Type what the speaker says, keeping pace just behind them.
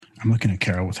I'm looking at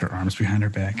Carol with her arms behind her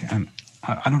back, and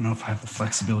I don't know if I have the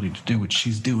flexibility to do what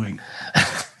she's doing.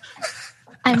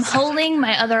 I'm holding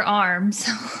my other arms.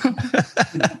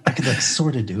 I could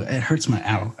sort of do it. It hurts my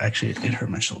ow. Actually, it hurt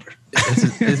my shoulder.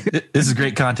 This is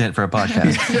great content for a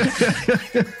podcast.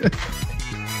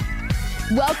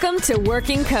 Welcome to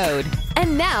Working Code.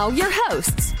 And now your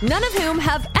hosts, none of whom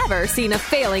have ever seen a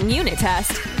failing unit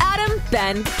test, Adam,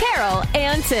 Ben, Carol,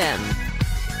 and Tim.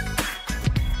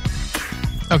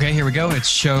 Okay, here we go. It's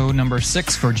show number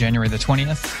 6 for January the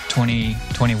 20th,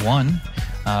 2021,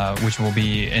 which will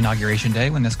be Inauguration Day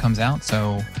when this comes out.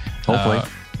 So hopefully,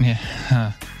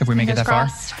 if we make it that far.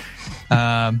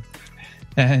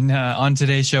 And on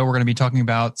today's show, we're going to be talking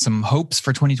about some hopes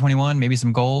for 2021, maybe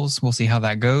some goals. We'll see how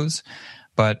that goes.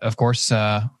 But of course,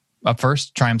 up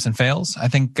first, triumphs and fails. I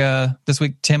think this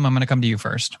week, Tim, I'm going to come to you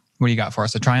first. What do you got for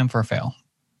us? A triumph or a fail?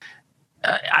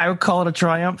 I would call it a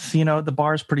triumph. You know, the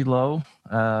bar is pretty low.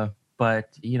 But,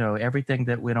 you know, everything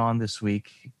that went on this week,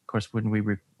 of course, when we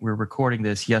were recording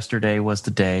this, yesterday was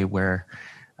the day where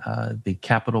the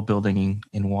Capitol building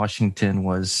in Washington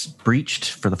was breached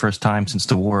for the first time since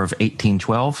the War of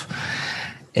 1812.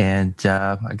 And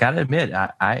I got to admit,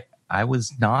 I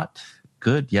was not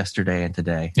good yesterday and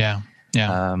today. Yeah.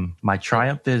 My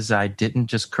triumph is I didn't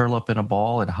just curl up in a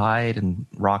ball and hide and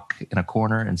rock in a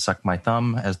corner and suck my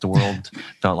thumb as the world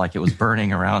felt like it was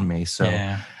burning around me. So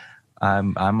yeah.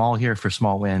 I'm all here for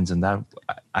small wins, and that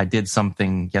I did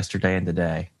something yesterday and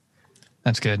today.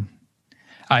 That's good.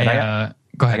 Go ahead.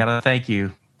 I got to thank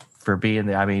you for being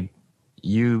there. I mean,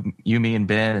 you, me, and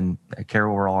Ben and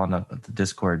Carol were all on the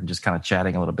Discord and just kind of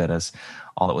chatting a little bit as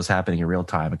all that was happening in real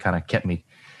time. It kind of kept me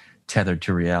tethered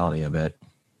to reality a bit.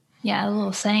 Yeah, a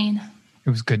little sane. It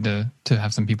was good to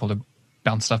have some people to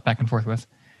bounce stuff back and forth with.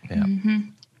 Yeah. Mm-hmm.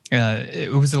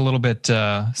 It was a little bit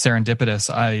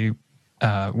serendipitous. I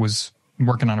was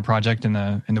working on a project in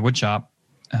the wood shop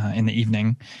in the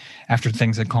evening after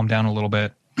things had calmed down a little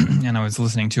bit, and I was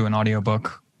listening to an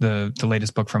audiobook, the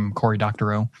latest book from Cory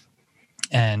Doctorow,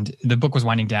 and the book was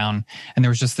winding down, and there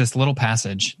was just this little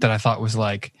passage that I thought was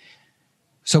like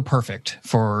so perfect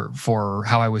for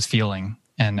how I was feeling.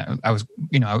 And I was,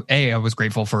 I was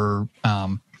grateful for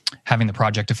having the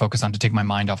project to focus on, to take my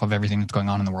mind off of everything that's going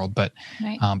on in the world. But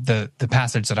right. The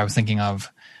passage that I was thinking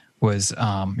of was,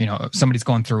 somebody's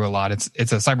going through a lot. It's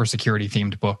a cybersecurity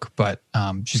themed book, but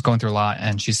she's going through a lot,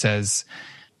 and she says,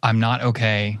 "I'm not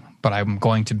okay, but I'm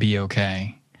going to be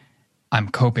okay. I'm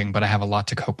coping, but I have a lot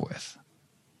to cope with."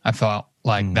 I felt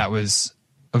like that was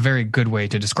a very good way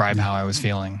to describe how I was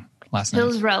feeling last night.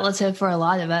 Feels relative for a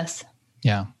lot of us.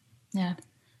 Yeah. Yeah.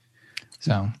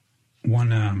 So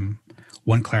one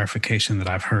clarification that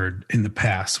I've heard in the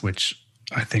past, which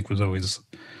I think was always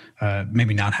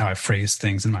maybe not how I phrased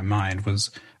things in my mind,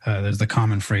 was there's the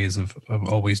common phrase of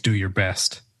always do your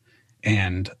best.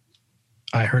 And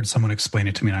I heard someone explain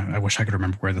it to me, and I wish I could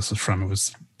remember where this was from. It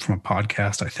was from a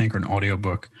podcast, I think, or an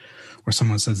audiobook, where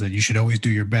someone says that you should always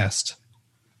do your best.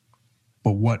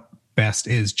 But what best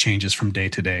is changes from day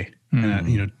to day.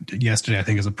 And, yesterday I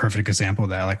think is a perfect example of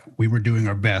that. Like, we were doing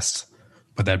our best,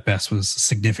 but that best was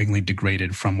significantly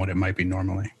degraded from what it might be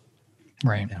normally.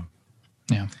 Right.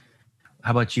 Yeah.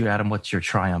 How about you, Adam? What's your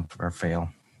triumph or fail?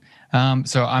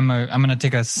 So I'm going to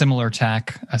take a similar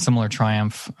tack, a similar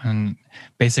triumph. And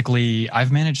basically,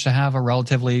 I've managed to have a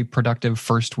relatively productive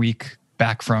first week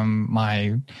back from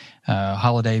my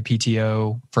holiday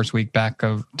PTO, first week back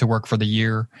to work for the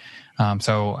year.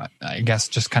 So I guess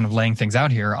just kind of laying things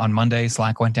out here. On Monday,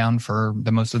 Slack went down for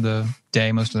the most of the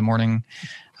day, most of the morning.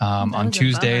 On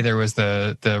Tuesday, there was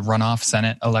the runoff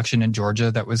Senate election in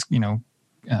Georgia that was,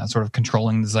 sort of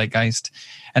controlling the zeitgeist.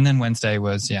 And then Wednesday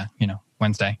was,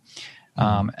 Wednesday.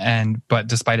 But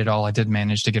despite it all, I did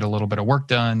manage to get a little bit of work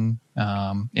done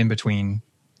in between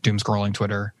doom scrolling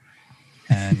Twitter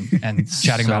and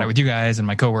chatting about it with you guys and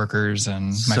my coworkers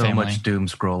and my family. So much doom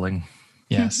scrolling.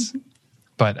 Yes.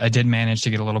 But I did manage to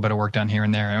get a little bit of work done here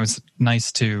and there. And it was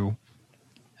nice to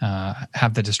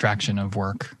have the distraction of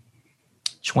work.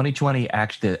 2020,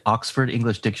 actually, the Oxford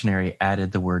English Dictionary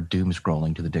added the word doom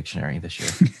scrolling to the dictionary this year.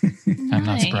 I'm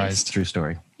not surprised. True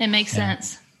story. It makes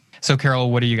sense. So, Carol,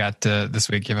 what do you got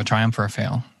this week? You have a triumph or a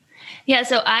fail? Yeah,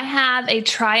 so I have a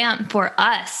triumph for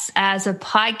us as a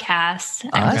podcast.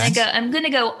 I'm going to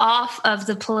go off of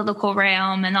the political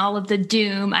realm and all of the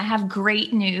doom. I have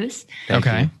great news.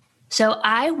 Okay. So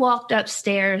I walked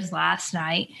upstairs last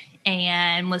night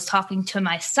and was talking to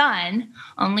my son,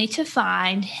 only to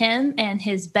find him and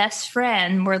his best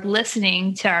friend were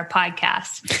listening to our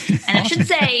podcast. And I should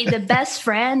say the best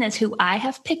friend is who I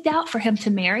have picked out for him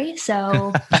to marry.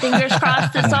 So fingers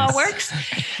crossed this all works.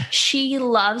 She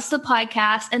loves the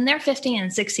podcast, and they're 15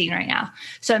 and 16 right now.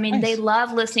 So, I mean, they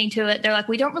love listening to it. They're like,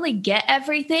 we don't really get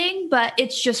everything, but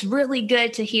it's just really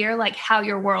good to hear like how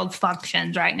your world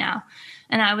functions right now.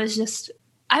 And I was in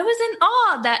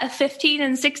awe that a 15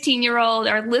 and 16-year-old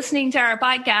are listening to our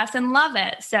podcast and love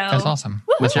it. So that's awesome.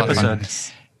 Which episode?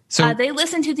 So they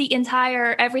listen to the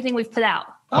entire everything we've put out.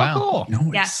 Wow. Oh,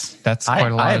 cool. Nice. Yeah. That's quite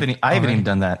a lot. I haven't even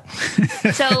done that.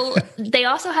 So they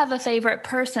also have a favorite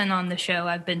person on the show,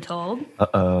 I've been told.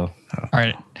 Uh-oh. All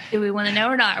right. Do we want to know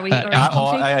or not? Are we?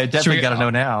 I definitely got to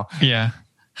know now. Yeah.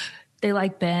 They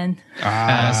like Ben.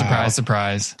 Surprise,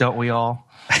 surprise. Don't we all?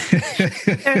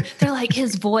 They're like,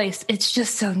 his voice, it's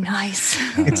just so nice.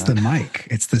 It's the mic.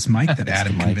 It's this mic that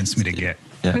Adam convinced me to get.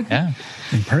 Yeah.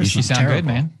 In person. You sound terrible. good,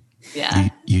 man. Yeah.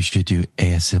 You should do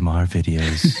ASMR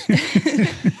videos.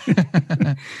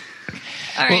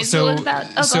 All right. So what about?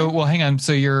 Well, hang on.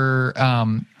 So you're,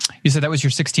 you said that was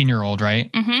your 16-year-old,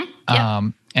 right? Mm-hmm.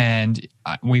 Yep. And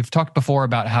we've talked before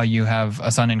about how you have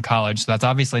a son in college. So that's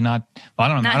obviously not.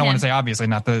 Well, I don't want to say obviously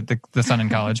not the son in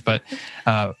college, but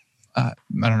I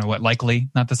don't know what. Likely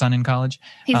not the son in college.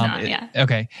 He's not. Yeah.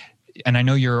 Okay. And I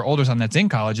know your older son that's in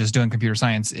college is doing computer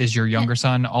science. Is your younger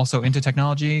son also into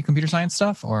technology, computer science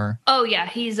stuff, or? Oh yeah,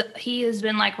 he has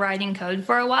been like writing code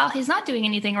for a while. He's not doing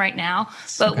anything right now,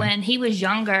 but when he was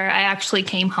younger, I actually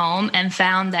came home and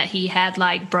found that he had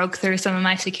like broke through some of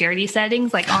my security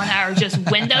settings, like on our just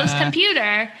Windows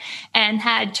computer, and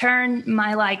had turned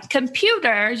my like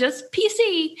computer, just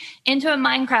PC, into a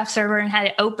Minecraft server and had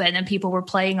it open, and people were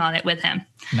playing on it with him.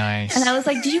 Nice. And I was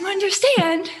like, do you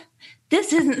understand?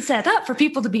 This isn't set up for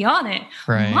people to be on it.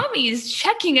 Right. Mommy's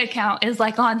checking account is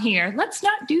like on here. Let's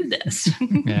not do this.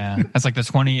 Yeah. That's like the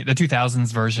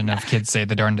 2000s version of kids say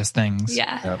the darndest things.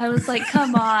 Yeah. Yep. I was like,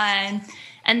 come on.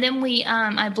 And then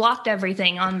I blocked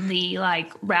everything on the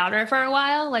like router for a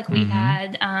while. Like we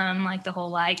had like the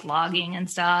whole like logging and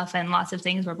stuff, and lots of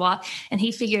things were blocked. And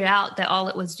he figured out that all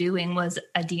it was doing was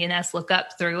a DNS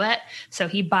lookup through it. So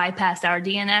he bypassed our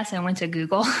DNS and went to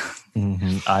Google.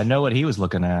 I know what he was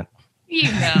looking at. You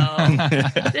know,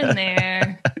 it's in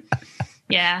there.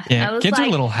 Yeah. I was kids are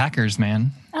little hackers,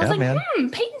 man. I was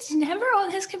Peyton's never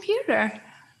on his computer.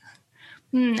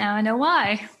 Now I know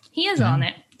why. He is on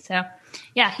it. So,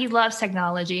 yeah, he loves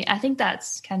technology. I think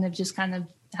that's kind of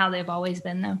how they've always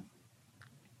been, though.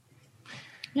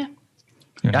 Yeah.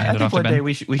 I think one day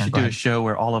we should do a show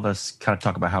where all of us kind of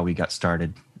talk about how we got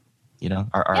started. You know,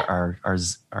 our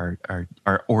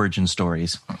origin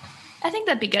stories. I think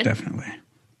that'd be good. Definitely.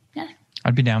 Yeah.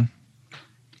 I'd be down.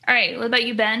 All right. What about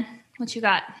you, Ben? What you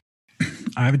got?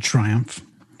 I have a Triumph.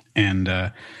 And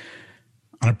on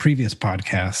a previous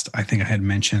podcast, I think I had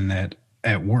mentioned that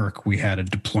at work, we had a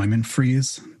deployment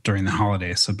freeze during the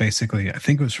holidays. So basically, I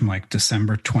think it was from like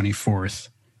December 24th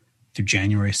through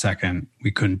January 2nd, we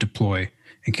couldn't deploy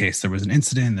in case there was an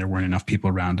incident. There weren't enough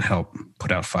people around to help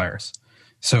put out fires.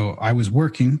 So I was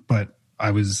working, but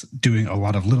I was doing a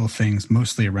lot of little things,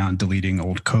 mostly around deleting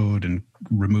old code and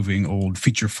removing old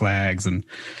feature flags and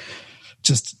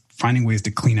just finding ways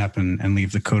to clean up and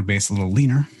leave the code base a little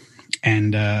leaner.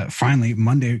 And finally,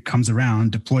 Monday comes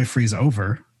around, deploy freeze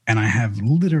over, and I have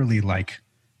literally like,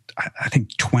 I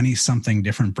think 20-something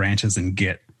different branches in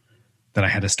Git that I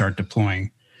had to start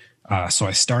deploying. So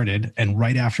I started, and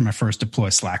right after my first deploy,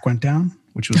 Slack went down,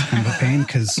 which was kind of a pain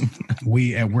because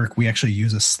we at work, we actually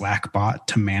use a Slack bot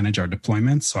to manage our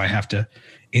deployments. So I have to,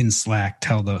 in Slack,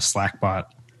 tell the Slack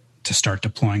bot to start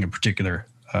deploying a particular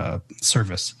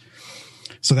service.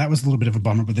 So that was a little bit of a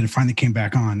bummer, but then it finally came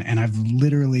back on, and I've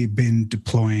literally been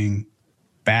deploying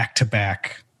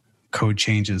back-to-back code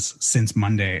changes since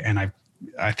Monday, and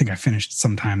I think I finished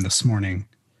sometime this morning.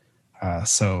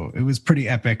 So it was pretty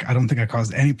epic. I don't think I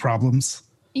caused any problems.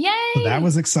 Yay! So that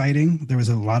was exciting. There was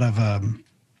a lot of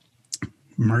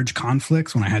merge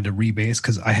conflicts when I had to rebase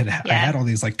because I had all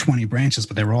these like 20 branches,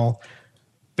 but they were all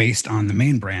based on the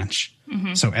main branch.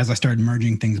 Mm-hmm. So as I started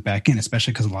merging things back in,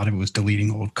 especially because a lot of it was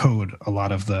deleting old code, a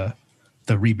lot of the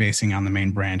rebasing on the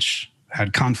main branch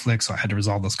had conflicts, so I had to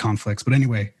resolve those conflicts. But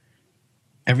anyway,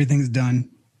 everything's done.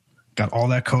 Got all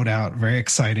that code out. Very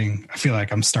exciting. I feel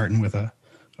like I'm starting with a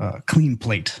clean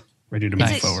plate, ready to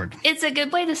move forward. It's a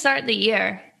good way to start the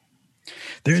year.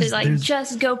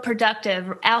 Just go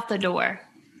productive out the door.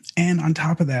 And on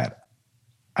top of that,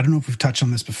 I don't know if we've touched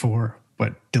on this before,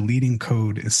 but deleting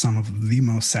code is some of the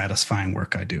most satisfying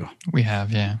work I do. We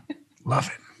have, yeah. Love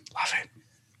it.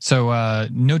 So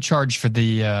no charge for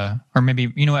the, or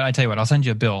maybe, you know what, I tell you what, I'll send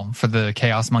you a bill for the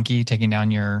Chaos Monkey taking down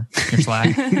your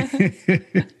Slack.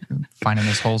 Finding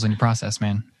those holes in your process,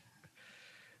 man.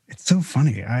 It's so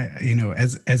funny.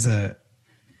 As an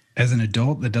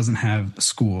adult that doesn't have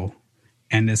school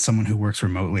and as someone who works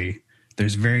remotely,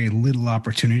 there's very little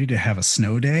opportunity to have a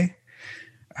snow day.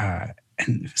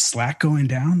 And Slack going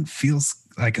down feels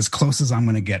like as close as I'm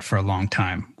going to get for a long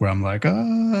time, where I'm like,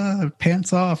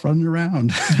 pants off, running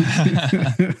around.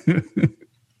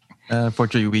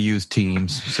 Fortunately, we use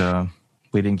Teams, so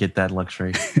we didn't get that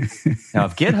luxury. Now,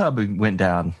 if GitHub went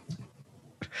down,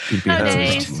 you'd be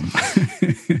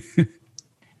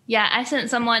Yeah, I sent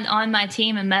someone on my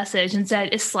team a message and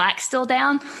said, "Is Slack still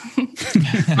down?"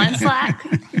 on Slack.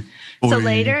 So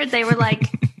later they were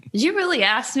like, "Did you really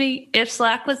ask me if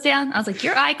Slack was down?" I was like,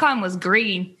 "Your icon was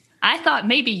green. I thought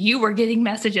maybe you were getting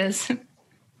messages."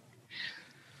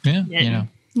 Yeah,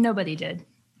 Nobody did.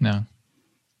 No.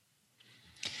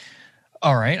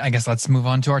 All right, I guess let's move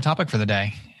on to our topic for the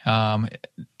day.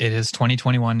 It is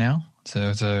 2021 now, so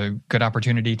it's a good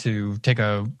opportunity to take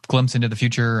a glimpse into the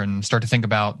future and start to think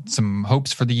about some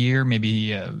hopes for the year,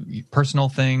 maybe personal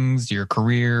things, your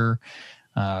career,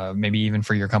 maybe even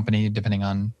for your company, depending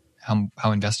on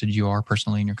how invested you are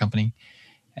personally in your company,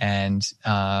 and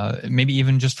maybe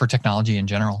even just for technology in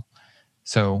general.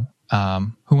 So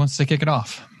who wants to kick it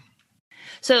off?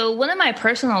 So one of my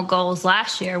personal goals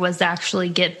last year was to actually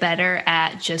get better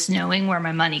at just knowing where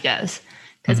my money goes.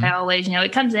 Because I always,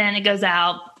 it comes in, it goes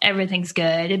out, everything's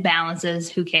good, it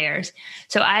balances, who cares?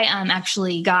 So I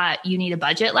actually got You Need a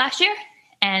Budget last year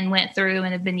and went through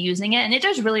and have been using it. And it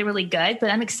does really, really good. But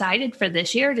I'm excited for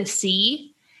this year to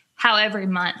see how every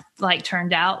month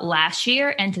turned out last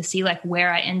year and to see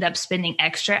where I end up spending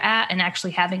extra at and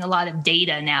actually having a lot of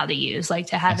data now to use,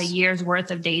 to have a year's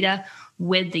worth of data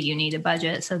with the You Need a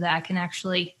Budget so that I can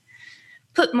actually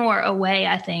put more away,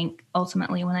 I think,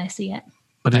 ultimately when I see it.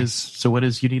 What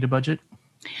is You Need a Budget?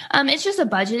 It's just a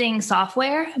budgeting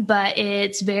software, but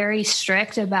it's very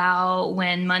strict about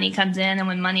when money comes in and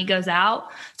when money goes out.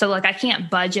 So I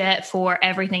can't budget for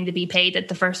everything to be paid at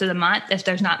the first of the month if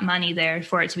there's not money there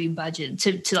for it to be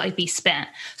budgeted to be spent.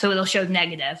 So it'll show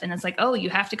negative, and it's oh,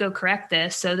 you have to go correct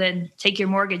this. So then take your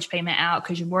mortgage payment out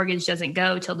because your mortgage doesn't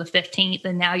go till the 15th,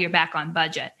 and now you're back on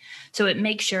budget. So it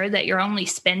makes sure that you're only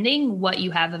spending what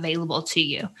you have available to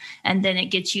you. And then it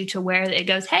gets you to where it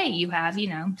goes, hey, you have,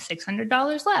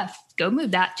 $600 left. Go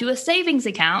move that to a savings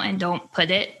account and don't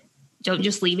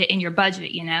just leave it in your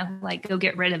budget, go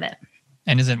get rid of it.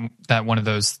 And isn't that one of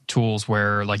those tools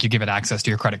where you give it access to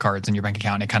your credit cards and your bank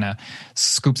account and it kind of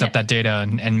scoops up that data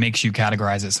and makes you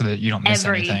categorize it so that you don't miss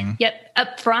anything? Yep.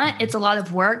 Up front, it's a lot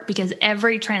of work because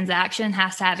every transaction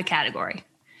has to have a category.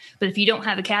 But if you don't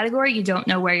have a category, you don't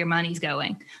know where your money's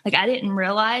going. I didn't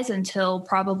realize until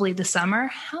probably the summer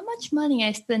how much money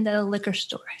I spend at a liquor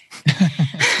store.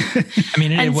 I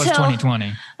mean, it was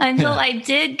 2020. Until I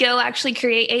did go actually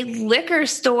create a liquor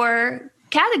store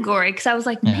category because I was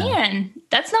like, man,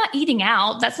 that's not eating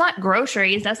out. That's not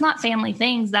groceries. That's not family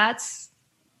things. That's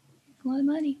a lot of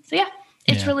money. So yeah,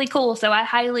 it's really cool. So I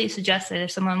highly suggest it if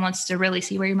someone wants to really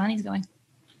see where your money's going.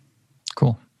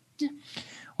 Cool. Yeah.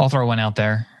 I'll throw one out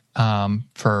there.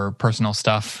 For personal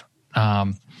stuff.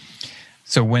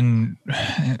 So when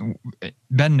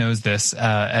Ben knows this,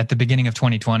 at the beginning of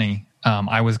 2020,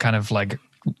 I was kind of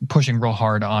pushing real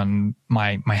hard on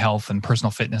my health and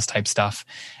personal fitness type stuff.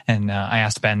 And I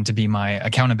asked Ben to be my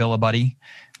accountability buddy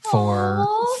for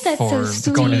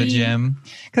so going to the gym.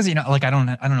 Cause I don't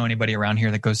know anybody around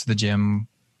here that goes to the gym,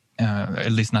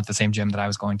 at least not the same gym that I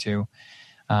was going to.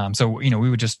 So, we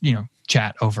would just,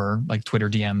 chat over Twitter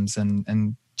DMs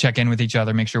and check in with each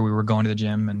other, make sure we were going to the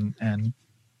gym. And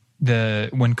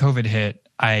when COVID hit,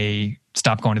 I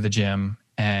stopped going to the gym.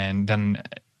 And then,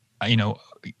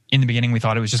 in the beginning, we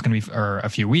thought it was just going to be for a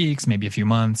few weeks, maybe a few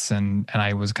months. And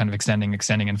I was kind of extending.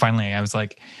 And finally I was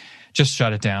just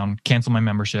shut it down, cancel my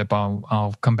membership.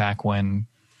 I'll come back when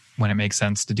it makes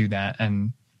sense to do that.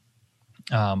 And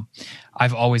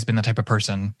I've always been the type of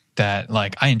person that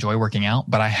I enjoy working out,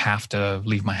 but I have to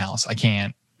leave my house. I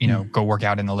can't, go work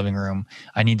out in the living room.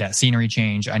 I need that scenery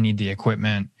change. I need the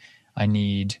equipment. I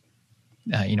need,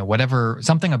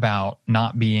 something about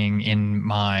not being in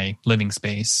my living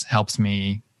space helps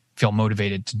me feel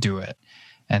motivated to do it.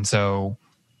 And so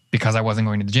because I wasn't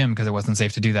going to the gym, because it wasn't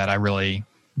safe to do that, I really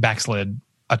backslid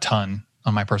a ton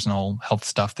on my personal health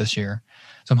stuff this year.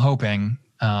 So I'm hoping,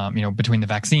 between the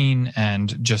vaccine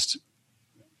and just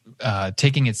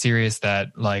taking it serious that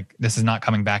this is not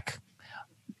coming back,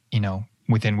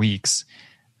 within weeks,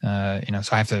 so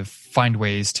I have to find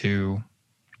ways to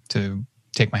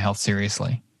take my health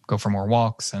seriously. go for more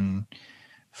walks and,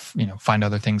 find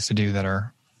other things to do that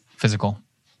are physical.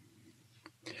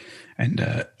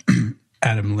 And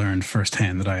Adam learned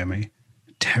firsthand that I am a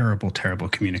terrible, terrible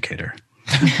communicator.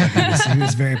 He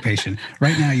was very patient.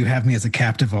 Right now, you have me as a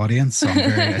captive audience, so I'm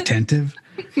very attentive.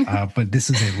 But this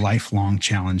is a lifelong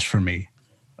challenge for me,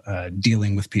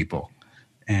 dealing with people.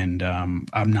 And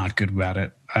I'm not good about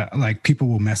it. Like, people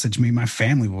will message me. My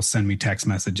family will send me text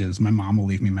messages. My mom will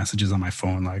leave me messages on my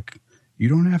phone like, you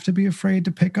don't have to be afraid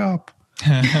to pick up.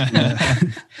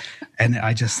 And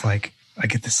I just I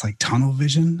get this tunnel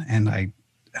vision, and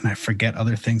I forget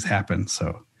other things happen.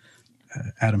 So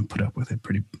Adam put up with it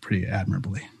pretty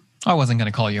admirably. I wasn't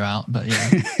going to call you out, but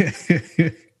yeah.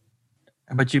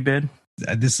 How about you, Ben?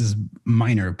 This is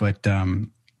minor, but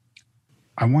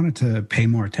I wanted to pay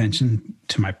more attention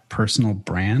to my personal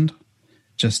brand,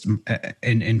 just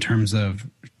in terms of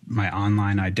my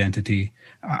online identity.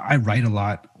 I write a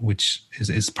lot, which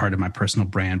is part of my personal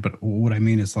brand. But what I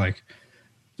mean is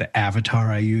the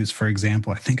avatar I use, for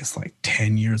example, I think it's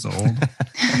 10 years old.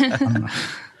 I'm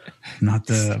not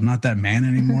that man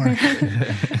anymore.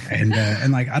 And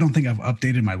I don't think I've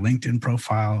updated my LinkedIn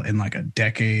profile in a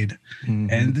decade. Mm-hmm.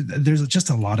 And there's just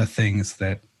a lot of things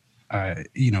that,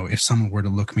 if someone were to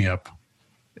look me up,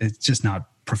 it's just not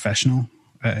professional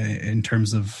in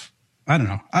terms of, I don't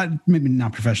know, maybe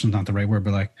not professional is not the right word,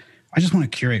 but I just want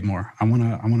to curate more. I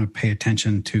want to pay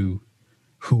attention to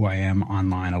who I am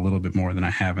online a little bit more than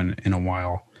I have in a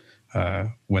while,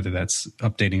 whether that's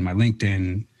updating my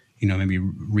LinkedIn, maybe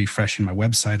refreshing my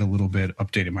website a little bit,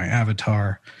 updating my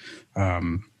avatar. I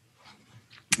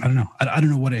don't know. I don't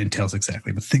know what it entails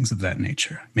exactly, but things of that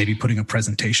nature. Maybe putting a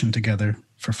presentation together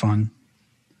for fun.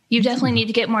 You definitely need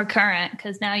to get more current,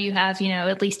 because now you have,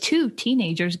 at least 2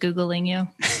 teenagers Googling you.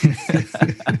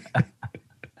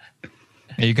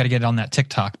 Yeah, you got to get on that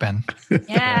TikTok, Ben.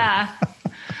 Yeah.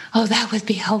 Oh, that would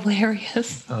be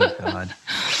hilarious. Oh, God.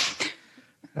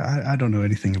 I don't know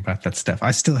anything about that stuff.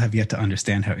 I still have yet to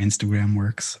understand how Instagram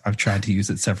works. I've tried to use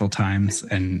it several times,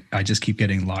 and I just keep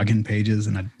getting login pages,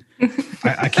 and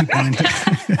I keep wanting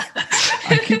to.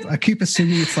 I keep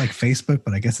assuming it's like Facebook,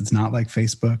 but I guess it's not like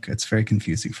Facebook. It's very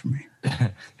confusing for me.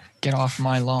 Get off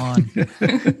my lawn.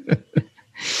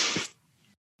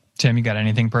 Tim, you got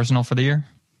anything personal for the year?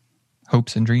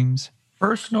 Hopes and dreams?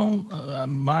 Personal,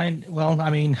 mine. Well,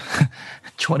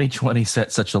 2020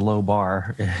 set such a low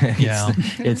bar.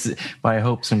 It's my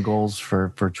hopes and goals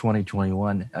for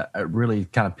 2021. Really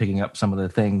kind of picking up some of the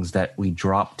things that we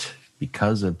dropped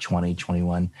because of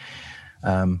 2021.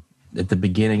 At the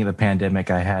beginning of the pandemic,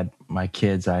 I had my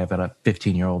kids. I have a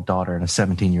 15-year-old daughter and a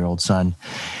 17-year-old son,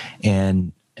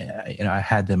 and I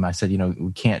had them. I said,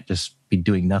 we can't just be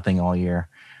doing nothing all year.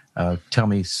 Tell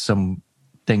me some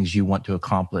things you want to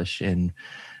accomplish. And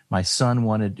my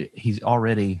son he's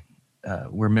already,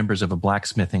 we're members of a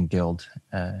blacksmithing guild.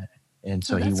 And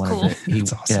so he wanted cool.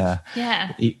 That's awesome.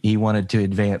 Yeah. He wanted to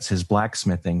advance his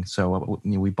blacksmithing. So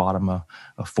we bought him a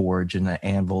forge and an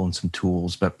anvil and some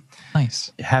tools, but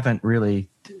nice. Haven't really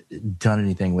done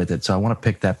anything with it. So I want to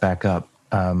pick that back up,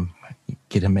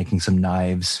 get him making some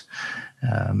knives,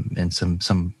 and some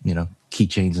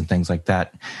keychains and things like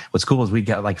that. What's cool is we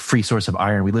got free source of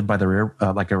iron. We live by the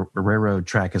a railroad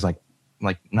track is like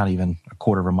not even a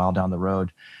quarter of a mile down the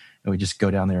road, and we just go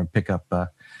down there and pick up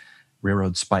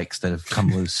railroad spikes that have come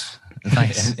loose.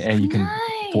 Nice. and you can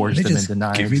forge them into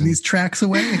knives. Giving these tracks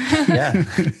away. Yeah,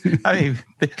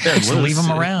 just leave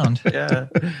them around. Yeah.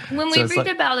 When we read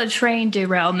about a train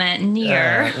derailment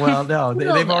near, well, no,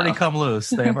 they've already come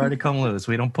loose. They have already come loose.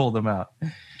 We don't pull them out.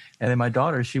 And then my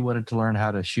daughter, she wanted to learn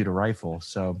how to shoot a rifle,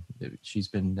 so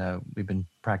we've been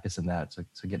practicing that. So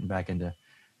getting back into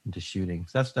shooting.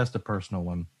 So that's the personal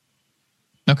one.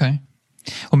 Okay.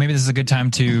 Well, maybe this is a good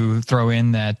time to throw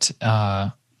in that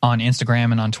on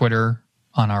Instagram and on Twitter,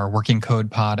 on our Working Code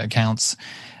Pod accounts,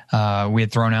 we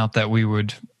had thrown out that we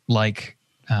would like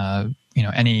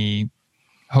any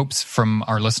hopes from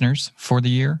our listeners for the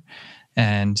year,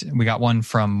 and we got one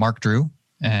from Mark Drew,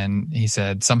 and he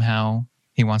said somehow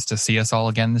he wants to see us all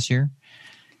again this year.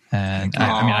 And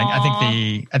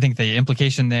I think the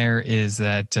implication there is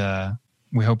that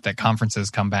we hope that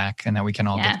conferences come back and that we can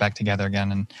all get back together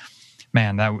again. And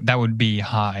man, that would be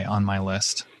high on my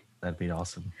list. That'd be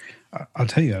awesome. I'll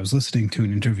tell you, I was listening to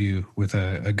an interview with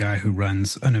a guy who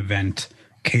runs an event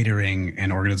catering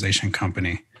and organization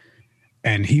company.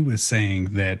 And he was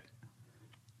saying that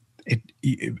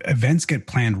events get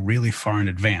planned really far in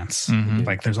advance. Mm-hmm.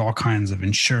 There's all kinds of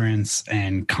insurance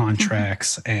and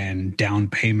contracts and down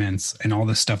payments and all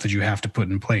this stuff that you have to put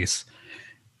in place.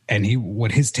 And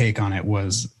what his take on it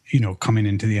was, coming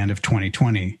into the end of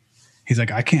 2020, he's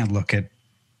like, I can't look at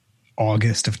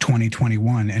August of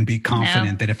 2021 and be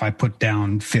confident that if I put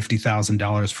down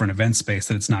 $50,000 for an event space,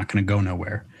 that it's not going to go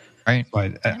nowhere. Right.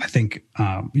 But I think,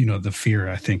 the fear,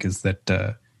 I think, is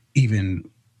that even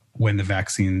when the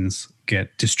vaccines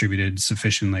get distributed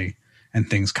sufficiently and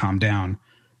things calm down,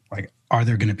 like, are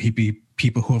there going to be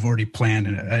people who have already planned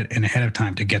and ahead of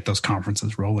time to get those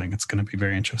conferences rolling? It's going to be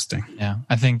very interesting. Yeah.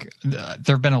 I think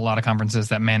there have been a lot of conferences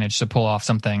that managed to pull off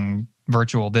something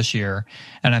virtual this year.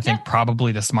 And I think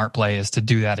probably the smart play is to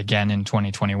do that again in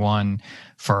 2021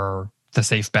 for the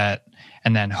safe bet,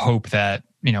 and then hope that,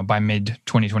 by mid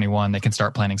 2021, they can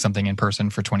start planning something in person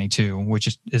for 22,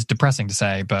 which is depressing to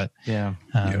say, but yeah,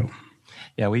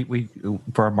 we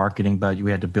for our marketing budget,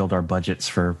 we had to build our budgets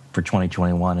for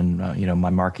 2021, and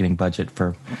my marketing budget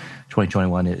for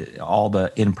 2021, all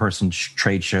the in-person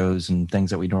trade shows and things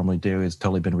that we normally do has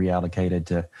totally been reallocated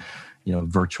to,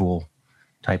 virtual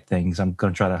type things. I'm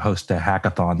going to try to host a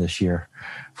hackathon this year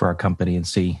for our company and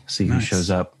see who shows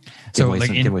up. So like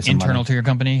internal to your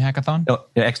company hackathon? Oh,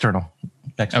 yeah, external.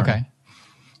 Okay.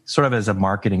 Sort of as a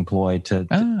marketing ploy to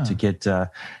get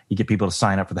you get people to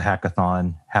sign up for the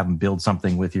hackathon, have them build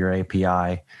something with your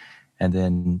API, and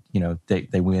then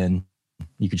they win.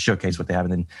 You could showcase what they have,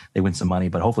 and then they win some money.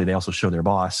 But hopefully, they also show their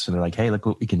boss, and they're like, "Hey, look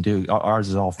what we can do." Ours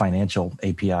is all financial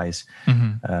APIs,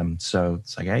 so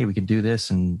it's like, "Hey, we can do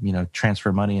this, and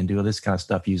transfer money and do this kind of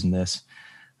stuff using this."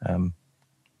 Kind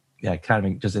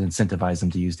of just incentivize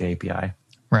them to use the API.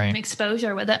 Right.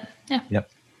 Exposure with it. Yeah. Yep.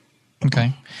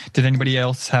 Okay. Did anybody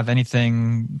else have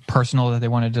anything personal that they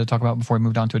wanted to talk about before we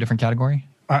moved on to a different category?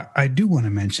 I do want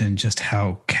to mention just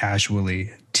how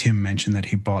casually Tim mentioned that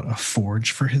he bought a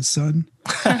Forge for his son.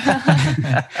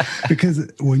 Because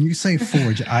when you say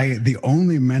Forge, the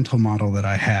only mental model that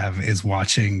I have is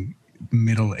watching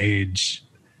middle age,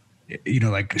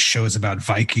 like shows about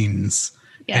Vikings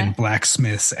and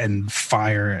blacksmiths and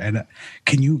fire. And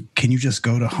can you just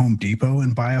go to Home Depot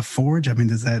and buy a Forge? I mean,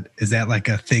 is that like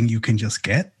a thing you can just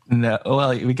get? No,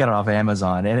 well, we got it off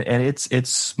Amazon, and it's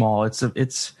small.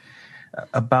 It's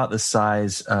about the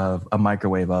size of a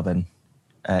microwave oven,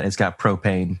 and it's got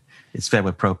propane. It's fed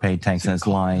with propane tanks, and it's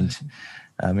lined.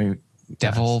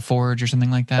 Devil Forge or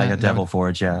something like that. Like a Devil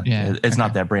Forge, yeah. It's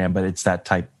not that brand, but it's that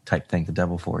type thing, the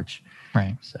Devil Forge.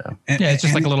 Right. So it's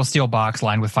just like a little steel box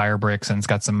lined with fire bricks, and it's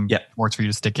got some ports for you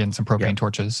to stick in some propane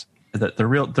torches. The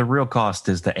real cost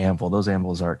is the anvil. Those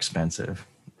anvils are expensive.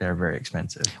 They're very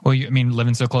expensive. Well,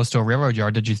 living so close to a railroad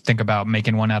yard, did you think about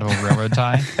making one out of a railroad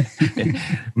tie?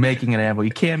 Making an anvil,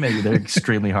 you can make it. They're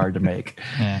extremely hard to make.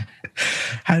 Yeah.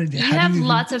 You have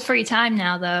lots of free time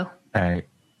now, though. All right.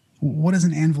 What does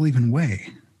an anvil even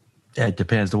weigh? It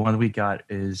depends. The one we got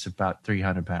is about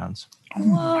 300 pounds. Oh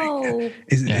my God.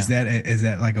 Is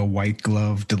that like a white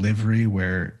glove delivery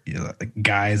where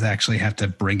guys actually have to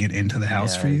bring it into the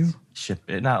house for you? Ship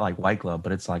it, not like white glove,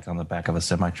 but it's like on the back of a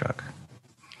semi truck.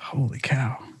 Holy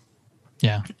cow!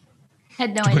 Yeah.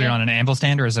 Had no idea. Put it on an anvil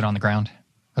stand, or is it on the ground,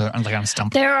 like on a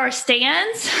stump? There are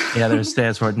stands. Yeah, there's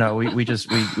stands for it. No, we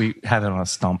have it on a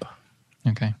stump.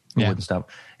 Okay. A wooden stump.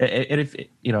 If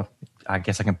I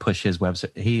guess I can push his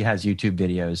website. He has YouTube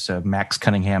videos, so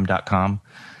maxcunningham.com.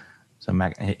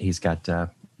 So he's got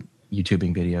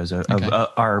YouTubing videos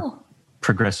of our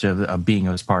progressive being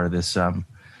as part of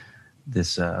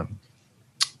this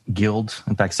guild.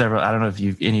 In fact, several. I don't know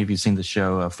if any of you seen the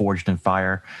show Forged in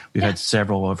Fire. We've had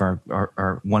several of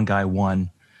our one guy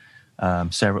won.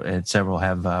 Several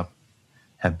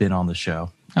have been on the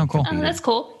show. Oh, cool! Oh, that's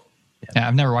cool. Yeah,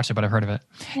 I've never watched it, but I've heard of it.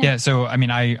 Yeah, so I mean,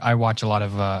 I watch a lot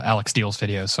of Alex Steele's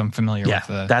videos, so I'm familiar with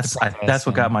the. That's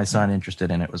what got my son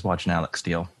interested in it, was watching Alex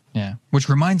Steele. Yeah, which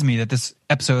reminds me that this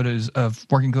episode of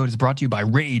Working Code is brought to you by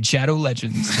Raid Shadow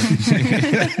Legends.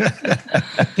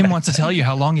 Tim wants to tell you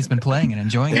how long he's been playing and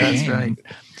enjoying the game. That's right.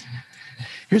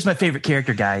 Here's my favorite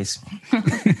character, guys.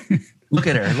 Look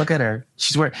at her.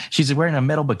 She's wearing a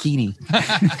metal bikini.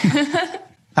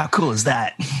 How cool is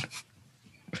that?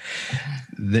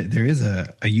 There is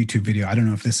a YouTube video. I don't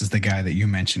know if this is the guy that you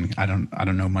mentioned. I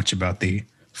don't know much about the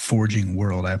forging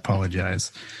world. I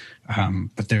apologize.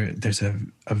 But there's a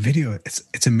video.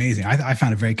 It's amazing. I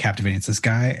found it very captivating. It's this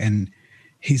guy, and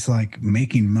he's like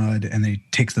making mud, and then he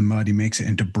takes the mud, he makes it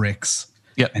into bricks.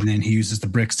 Yep. And then he uses the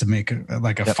bricks to make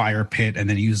a fire pit, and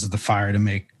then he uses the fire to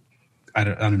make I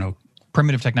don't know,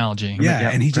 primitive technology. Yeah,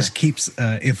 and he just keeps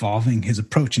evolving his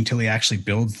approach until he actually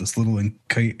builds this little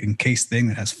encased thing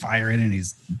that has fire in it, and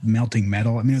he's melting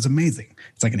metal. I mean, it's amazing.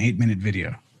 It's like an 8-minute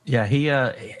video. Yeah,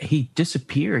 he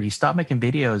disappeared. He stopped making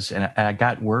videos, and I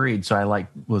got worried. So I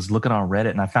was looking on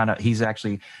Reddit, and I found out he's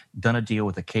actually done a deal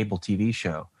with a cable TV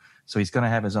show. So he's going to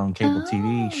have his own cable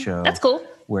TV show. That's cool.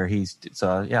 Where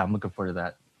I'm looking forward to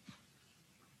that.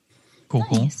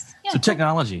 Cool. Yeah, So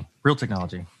technology, real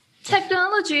technology,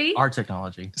 technology. our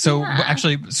technology. So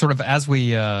actually, sort of as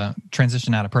we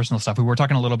transition out of personal stuff, we were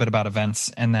talking a little bit about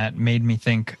events, and that made me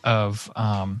think of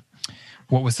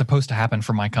what was supposed to happen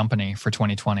for my company for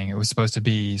 2020. It was supposed to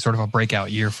be sort of a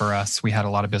breakout year for us. We had a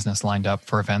lot of business lined up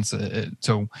for events.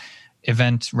 So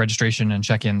event registration and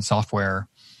check-in software,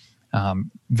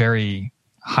 very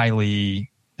highly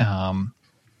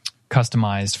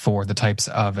customized for the types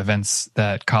of events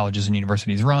that colleges and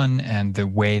universities run and the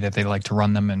way that they like to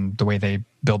run them and the way they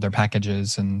build their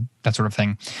packages and that sort of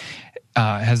thing,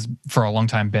 has for a long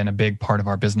time been a big part of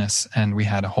our business. And we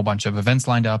had a whole bunch of events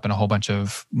lined up and a whole bunch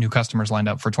of new customers lined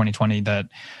up for 2020 that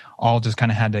all just kind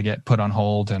of had to get put on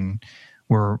hold. And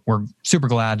we're super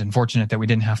glad and fortunate that we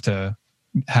didn't have to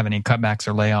have any cutbacks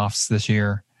or layoffs this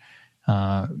year.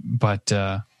 But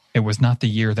it was not the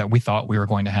year that we thought we were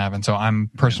going to have. And so I'm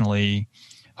personally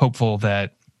hopeful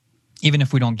that even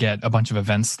if we don't get a bunch of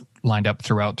events lined up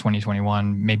throughout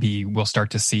 2021, maybe we'll start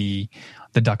to see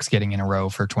the ducks getting in a row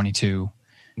for 22.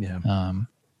 Yeah.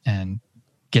 And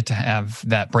get to have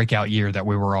that breakout year that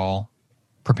we were all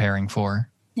preparing for.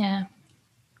 Yeah.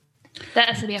 That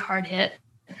has to be a hard hit.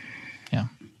 Yeah.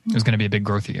 It was going to be a big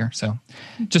growth year. So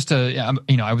just I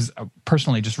was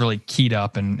personally just really keyed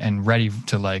up and ready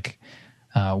to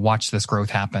watch this growth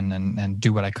happen and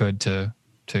do what I could to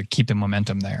keep the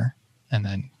momentum there. And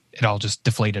then it all just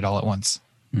deflated all at once.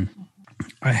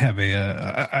 I have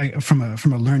from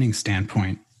a learning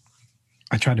standpoint,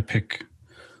 I try to pick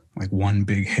one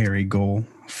big hairy goal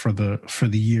for the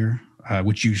year,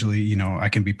 which usually, I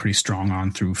can be pretty strong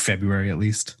on through February at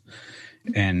least.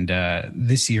 And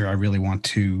this year I really want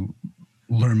to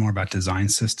learn more about design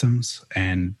systems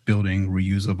and building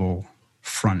reusable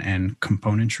front end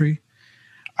componentry.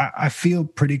 I feel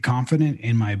pretty confident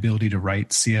in my ability to write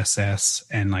CSS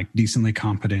and decently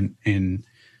competent in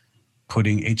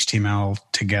putting HTML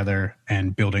together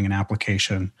and building an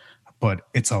application, but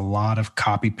it's a lot of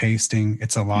copy pasting.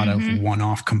 It's a lot of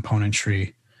one-off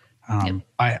componentry. I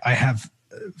have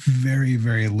very,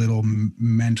 very little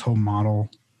mental model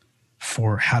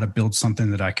for how to build something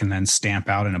that I can then stamp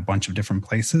out in a bunch of different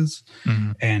places.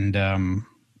 And,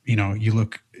 you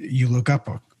look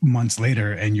up months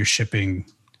later and you're shipping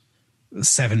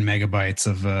 7 megabytes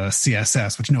of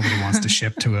CSS, which nobody wants to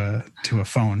ship to a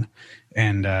phone.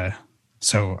 And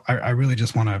so I really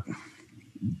just want to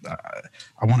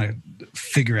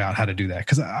figure out how to do that,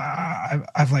 because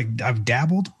I've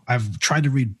dabbled. I've tried to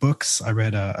read books. I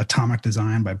read Atomic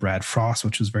Design by Brad Frost,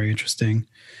 which was very interesting.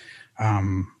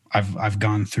 I've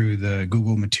gone through the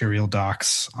Google Material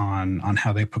Docs on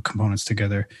how they put components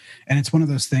together, and it's one of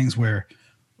those things where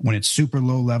when it's super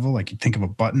low level, you think of a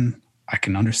button. I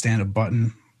can understand a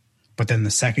button, but then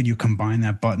the second you combine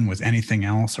that button with anything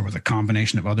else or with a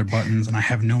combination of other buttons, and I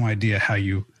have no idea how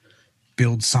you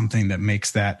build something that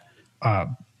makes that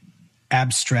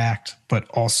abstract, but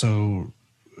also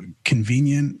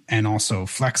convenient and also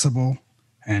flexible.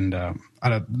 And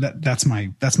that's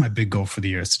my big goal for the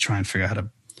year, is to try and figure out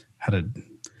how to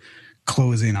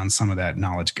close in on some of that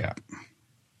knowledge gap.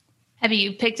 Have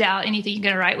you picked out anything you're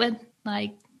going to write with,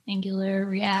 like Angular,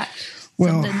 React?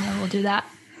 Something that will do that.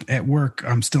 At work,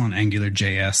 I'm still in Angular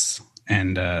JS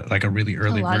and a really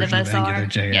early version of Angular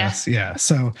JS. Yeah.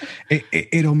 So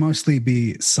it'll mostly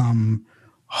be some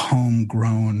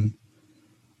homegrown,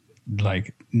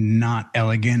 not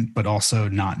elegant, but also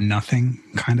not nothing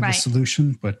kind of a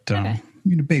solution. But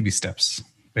baby steps.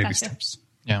 Steps.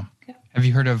 Yeah. Okay. Have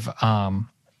you heard of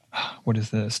what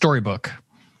is the Storybook?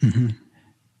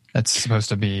 That's supposed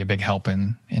to be a big help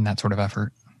in that sort of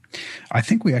effort. I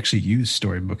think we actually use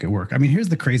Storybook at work. I mean, here's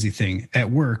the crazy thing.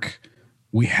 At work,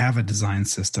 we have a design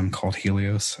system called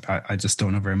Helios. I just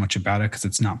don't know very much about it because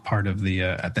it's not part of the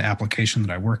application that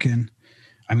I work in.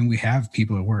 I mean, we have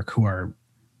people at work who are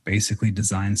basically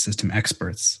design system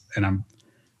experts, and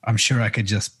I'm sure I could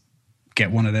just get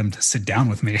one of them to sit down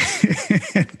with me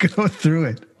and go through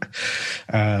it.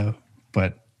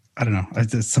 But I don't know.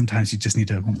 Sometimes you just need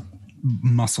to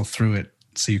muscle through it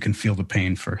so you can feel the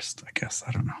pain first, I guess.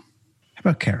 I don't know. How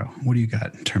about Carol? What do you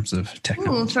got in terms of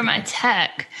technology? For my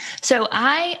tech. So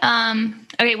one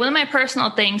of my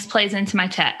personal things plays into my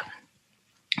tech.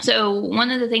 So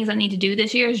one of the things I need to do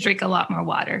this year is drink a lot more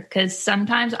water, because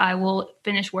sometimes I will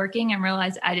finish working and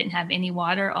realize I didn't have any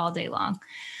water all day long.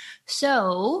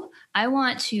 So I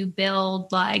want to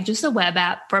build just a web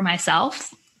app for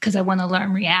myself, because I want to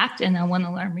learn React and I want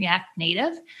to learn React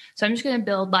Native. So I'm just going to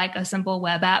build a simple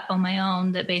web app on my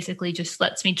own that basically just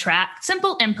lets me track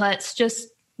simple inputs, just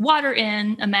water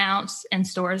in amounts and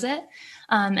stores it.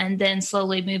 and then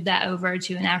slowly move that over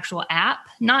to an actual app,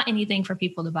 not anything for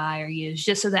people to buy or use,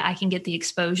 just so that I can get the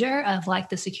exposure of like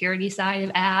the security side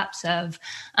of apps, of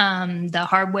the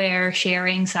hardware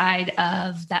sharing side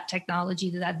of that technology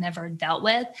that I've never dealt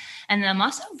with. And then I'm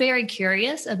also very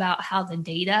curious about how the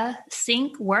data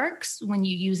sync works when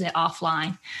you use it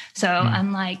offline. So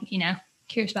I'm like,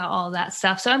 curious about all of that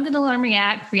stuff. So I'm going to learn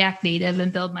React Native,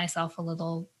 and build myself a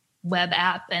little web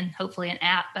app and hopefully an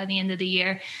app by the end of the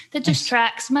year that just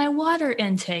tracks my water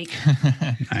intake.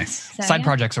 Nice. So, Side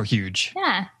projects are huge.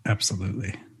 Yeah.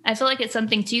 Absolutely. I feel like it's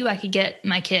something too I could get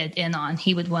my kid in on.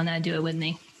 He would want to do it with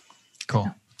me. Cool.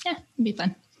 So, yeah, it'd be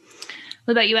fun.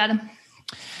 What about you, Adam?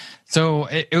 So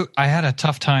I had a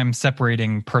tough time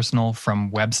separating personal from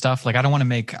web stuff. Like I don't want to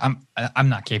make, I'm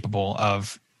not capable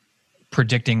of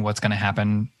predicting what's going to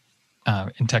happen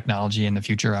in technology in the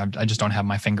future. I just don't have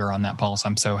my finger on that pulse.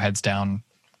 I'm so heads down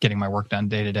getting my work done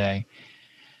day to day.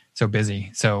 So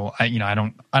busy. So I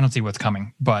don't see what's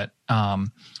coming, but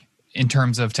in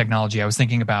terms of technology, I was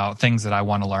thinking about things that I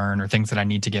want to learn or things that I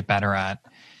need to get better at.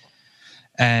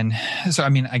 And so,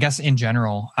 I guess in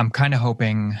general, I'm kind of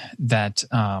hoping that,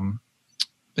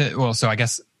 so I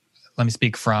guess let me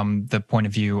speak from the point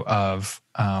of view of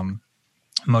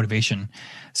motivation.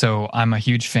 So I'm a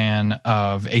huge fan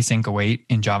of async await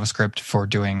in JavaScript for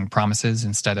doing promises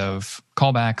instead of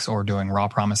callbacks or doing raw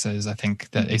promises. I think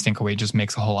that async await just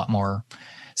makes a whole lot more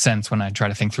sense when I try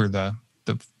to think through the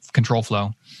control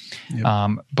flow.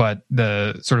 Yep. But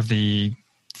the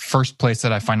first place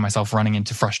that I find myself running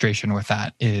into frustration with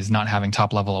that is not having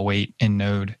top level await in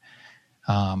Node.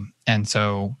 And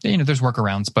so, there's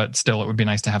workarounds, but still it would be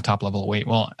nice to have top level await.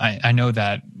 Well, I know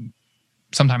that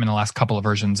sometime in the last couple of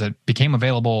versions it became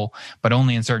available, but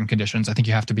only in certain conditions. I think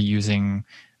you have to be using,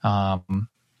 I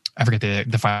forget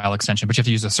the file extension, but you have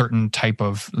to use a certain type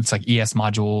of, it's like ES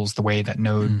modules, the way that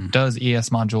Node does ES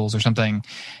modules or something.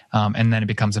 And then it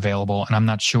becomes available. And I'm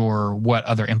not sure what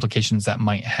other implications that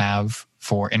might have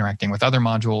for interacting with other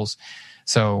modules.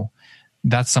 So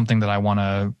that's something that I want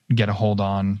to get a hold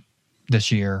on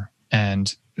this year.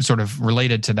 And sort of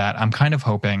related to that, I'm kind of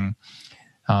hoping,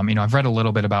 I've read a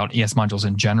little bit about ES modules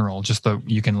in general, just that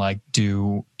you can like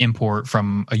do import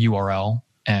from a URL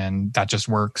and that just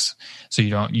works. So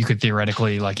you could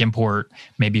theoretically like import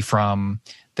maybe from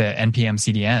the NPM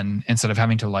CDN instead of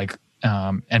having to like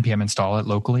NPM install it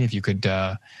locally. If you could,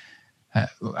 I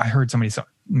heard somebody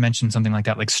mention something like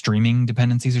that, like streaming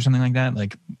dependencies or something like that.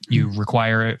 Like you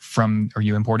require it or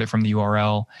you import it from the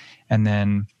URL, and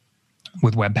then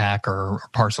with Webpack or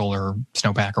Parcel or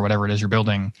Snowpack or whatever it is you're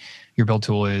building, your build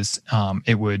tool is,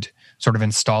 it would sort of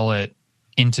install it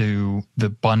into the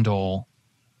bundle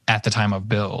at the time of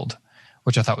build,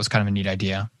 which I thought was kind of a neat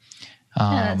idea.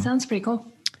 Yeah, that sounds pretty cool.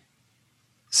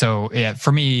 So yeah,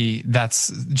 for me, that's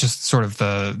just sort of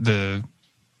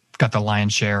got the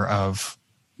lion's share of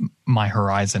my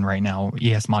horizon right now,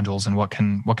 ES modules, and what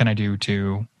can I do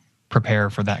to prepare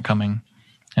for that coming,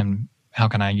 and how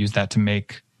can I use that to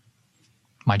make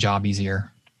my job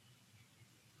easier.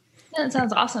 Yeah, that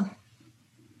sounds awesome.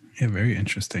 Yeah, very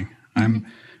interesting. In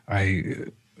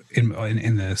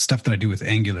the stuff that I do with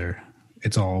Angular,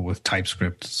 it's all with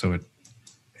TypeScript, so it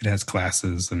has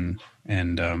classes and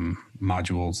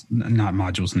modules, not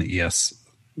modules in the ES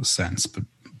sense, but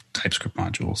TypeScript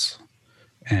modules,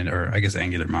 or I guess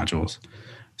Angular modules.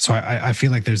 So I feel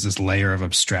like there's this layer of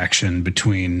abstraction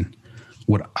between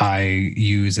what I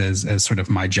use as sort of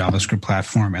my JavaScript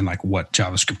platform and like what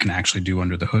JavaScript can actually do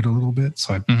under the hood a little bit.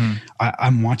 So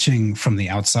I'm watching from the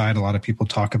outside. A lot of people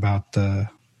talk about the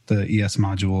ES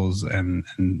modules and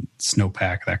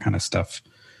Snowpack, that kind of stuff.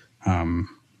 I'm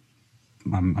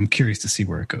curious to see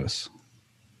where it goes.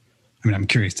 I'm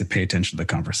curious to pay attention to the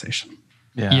conversation.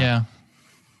 Yeah.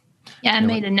 I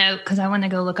made a note because I want to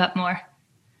go look up more.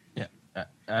 Yeah.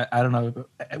 I don't know.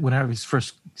 When I was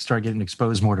first started getting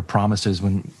exposed more to promises,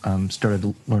 when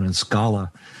started learning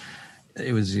Scala,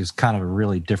 it was kind of a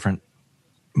really different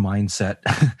mindset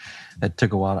that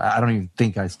took a while. I don't even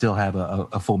think I still have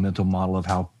a full mental model of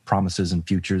how promises and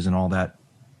futures and all that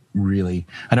really.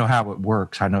 I know how it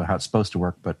works. I know how it's supposed to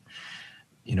work, but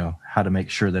how to make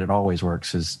sure that it always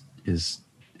works is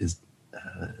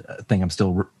a thing I'm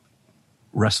still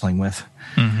wrestling with.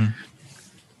 Mm-hmm.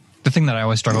 The thing that I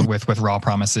always struggled with raw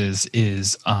promises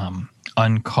is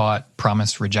uncaught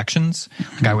promise rejections.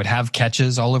 Like I would have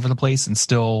catches all over the place, and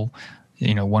still,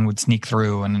 one would sneak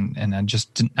through, and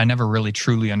I never really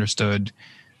truly understood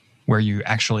where you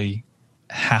actually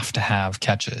have to have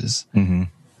catches. Mm-hmm.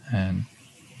 And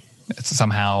it's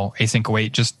somehow async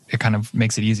await it kind of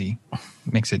makes it easy,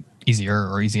 makes it easier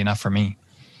or easy enough for me.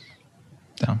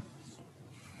 So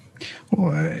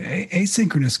Well,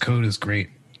 asynchronous code is great,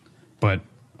 but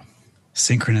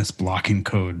synchronous blocking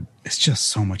code is just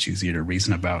so much easier to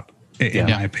reason about, in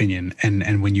my opinion.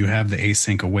 And when you have the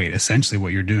async await, essentially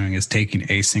what you're doing is taking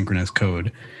asynchronous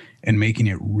code and making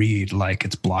it read like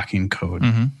it's blocking code,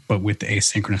 but with the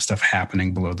asynchronous stuff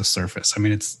happening below the surface. I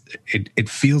mean, it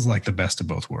feels like the best of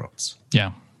both worlds.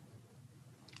 Yeah.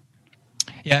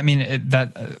 Yeah, I mean,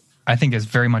 that I think is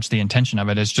very much the intention of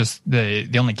it. It's just the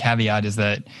only caveat is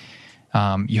that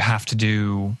you have to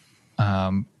do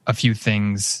a few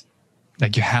things.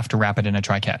 Like you have to wrap it in a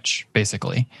try-catch,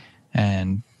 basically.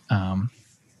 And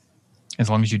as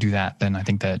long as you do that, then I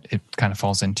think that it kind of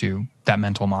falls into that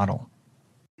mental model.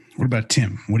 What about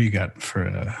Tim? What do you got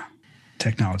for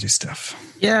technology stuff?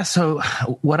 Yeah, so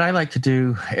what I like to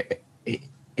do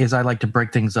is I like to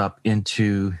break things up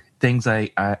into things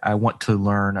I want to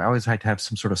learn. I always like to have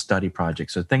some sort of study project.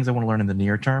 So things I want to learn in the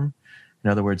near term. In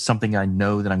other words, something I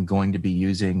know that I'm going to be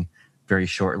using very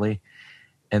shortly.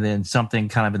 And then something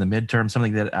kind of in the midterm,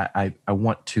 something that I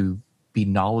want to be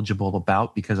knowledgeable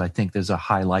about because I think there's a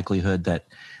high likelihood that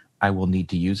I will need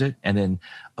to use it. And then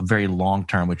a very long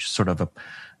term, which is sort of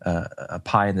a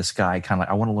pie in the sky, kind of like,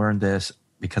 I want to learn this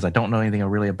because I don't know anything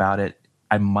really about it.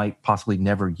 I might possibly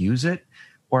never use it,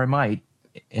 or I might,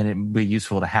 and it would be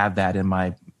useful to have that in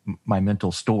my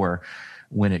mental store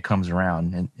when it comes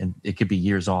around, and it could be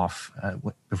years off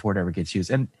before it ever gets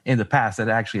used. And in the past, that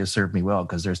actually has served me well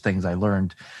because there's things I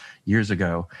learned years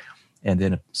ago, and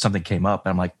then if something came up,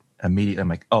 I'm like, immediately, I'm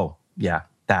like, oh yeah,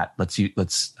 that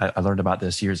I learned about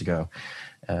this years ago,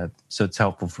 so it's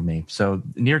helpful for me. So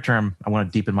near term, I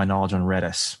want to deepen my knowledge on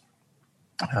Redis.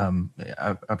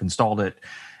 I've installed it,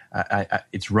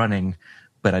 it's running,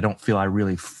 but I don't feel I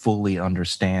really fully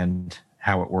understand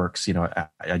how it works. You know,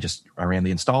 I ran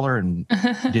the installer and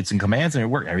did some commands and it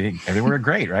worked. Everything worked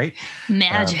great, right?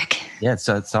 Magic. Yeah,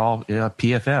 so it's all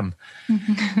PFM.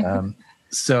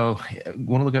 So I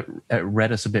want to look at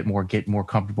Redis a bit more, get more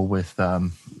comfortable with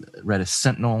Redis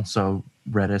Sentinel. So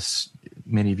Redis,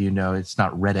 many of you know, it's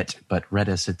not Reddit, but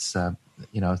Redis, it's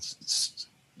it's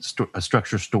a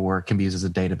structure store, can be used as a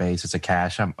database, it's a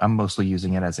cache. I'm mostly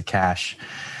using it as a cache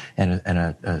and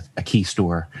a key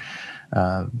store.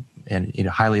 And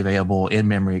highly available, in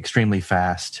memory, extremely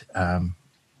fast.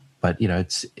 But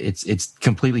it's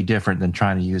completely different than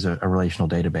trying to use a relational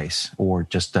database or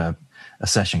just a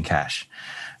session cache.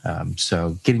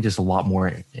 So getting just a lot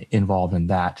more involved in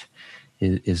that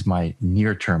is my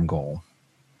near-term goal.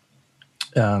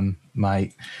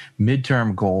 My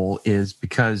midterm goal is,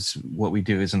 because what we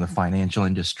do is in the financial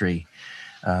industry.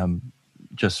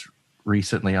 Just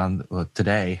recently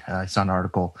today, I saw an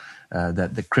article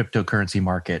that the cryptocurrency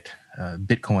market,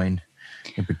 Bitcoin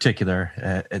in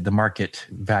particular, the market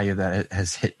value of that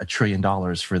has hit $1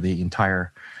 trillion for the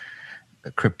entire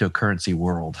cryptocurrency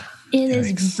world. It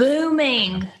is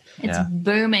booming. It's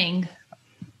booming.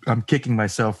 I'm kicking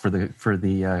myself for the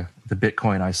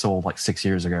Bitcoin I sold like 6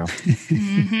 years ago.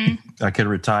 I could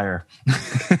retire.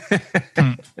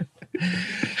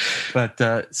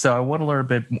 But so I want to learn a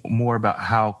bit more about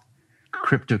how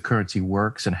cryptocurrency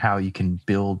works and how you can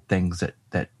build things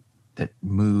that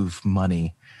move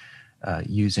money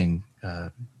using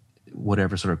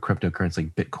whatever sort of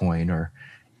cryptocurrency, Bitcoin or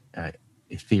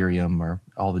Ethereum or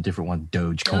all the different ones,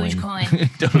 Dogecoin.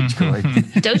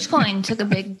 Dogecoin took a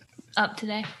big up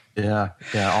today. Yeah,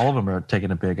 all of them are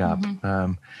taking a big up.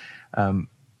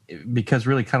 Because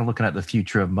really kind of looking at the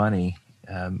future of money,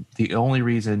 the only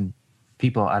reason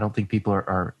I don't think people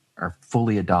are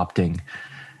fully adopting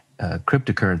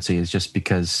cryptocurrency is just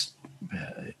because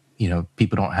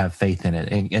people don't have faith in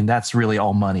it, and that's really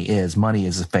all money is. Money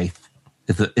is a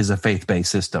faith-based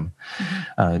system.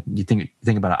 You think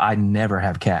about it. I never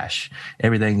have cash.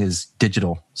 Everything is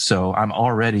digital, so I'm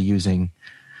already using.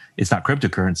 It's not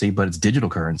cryptocurrency, but it's digital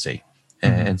currency,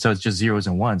 and so it's just zeros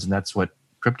and ones, and that's what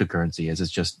cryptocurrency is.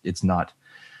 It's not.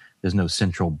 There's no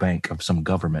central bank of some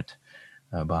government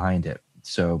behind it.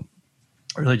 So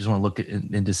I really just want to look at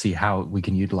and to see how we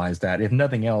can utilize that. If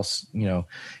nothing else,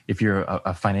 if you're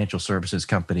a financial services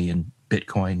company and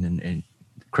Bitcoin and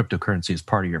cryptocurrency is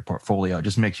part of your portfolio, it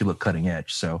just makes you look cutting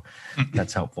edge. So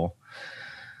that's helpful.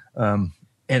 And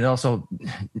also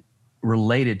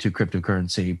related to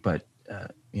cryptocurrency, but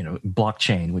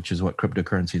blockchain, which is what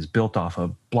cryptocurrency is built off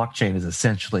of. Blockchain is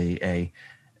essentially a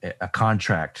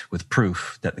contract with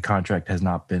proof that the contract has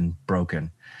not been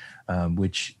broken,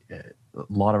 which a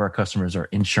lot of our customers are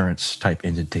insurance type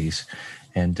entities,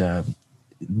 and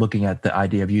looking at the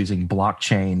idea of using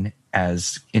blockchain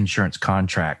as insurance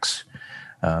contracts.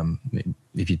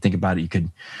 If you think about it, you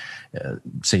could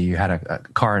say you had a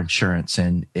car insurance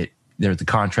and the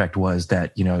contract was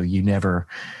that, you never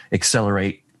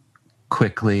accelerate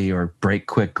quickly or brake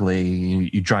quickly.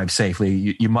 You drive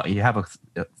safely. You have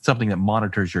something that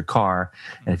monitors your car,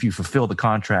 and if you fulfill the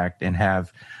contract and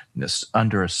have this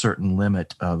under a certain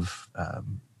limit of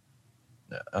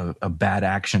bad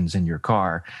actions in your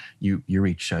car, you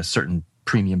reach a certain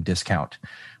premium discount.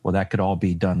 Well, that could all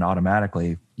be done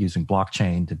automatically using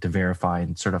blockchain to verify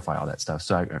and certify all that stuff.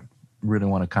 So I really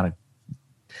want to kind of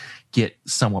get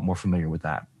somewhat more familiar with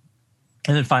that.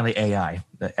 And then finally, AI.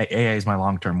 AI is my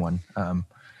long-term one.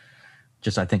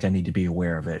 I think I need to be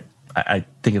aware of it. I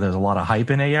think there's a lot of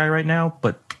hype in AI right now,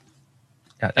 but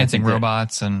dancing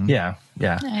robots and I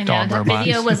know, dog that robots.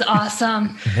 video was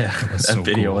awesome. Yeah, that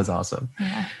video was awesome.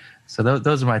 Yeah. So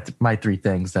those are my three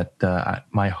things that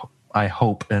I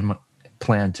hope and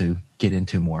plan to get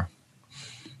into more.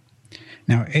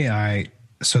 Now AI.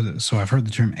 So I've heard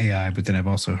the term AI, but then I've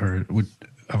also heard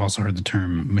the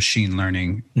term machine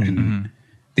learning, and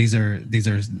these are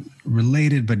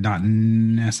related, but not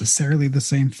necessarily the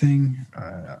same thing.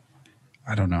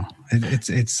 I don't know.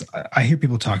 It's. I hear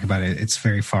people talk about it. It's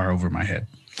very far over my head.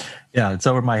 Yeah, it's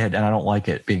over my head, and I don't like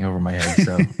it being over my head.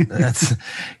 So that's,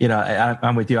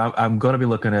 I'm with you. I'm going to be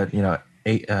looking at,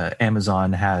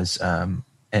 Amazon has,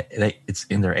 it's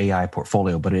in their AI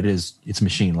portfolio, but it's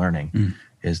machine learning.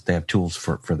 They have tools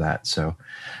for that. So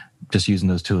just using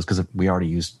those tools, because we already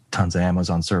use tons of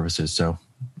Amazon services. So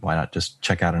why not just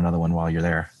check out another one while you're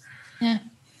there? Yeah.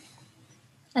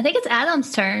 I think it's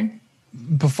Adam's turn.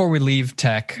 Before we leave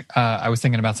tech, I was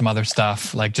thinking about some other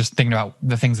stuff, like just thinking about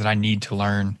the things that I need to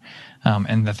learn,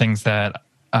 and the things that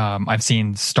I've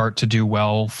seen start to do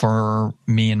well for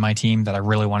me and my team that I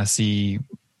really want to see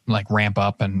like ramp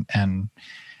up and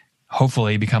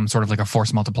hopefully become sort of like a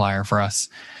force multiplier for us.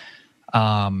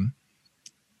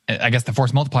 I guess the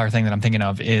force multiplier thing that I'm thinking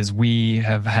of is we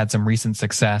have had some recent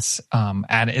success.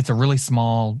 It's a really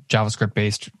small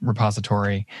JavaScript-based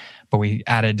repository, but we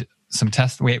added some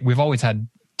tests. We've always had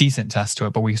decent tests to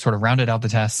it, but we sort of rounded out the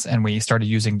tests and we started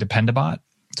using Dependabot.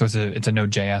 So it's a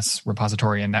Node.js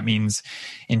repository, and that means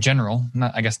in general,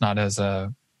 not as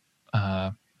a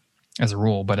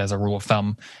rule, but as a rule of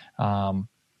thumb,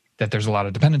 that there's a lot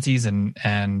of dependencies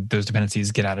and those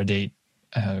dependencies get out of date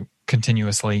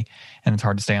continuously, and it's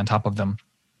hard to stay on top of them.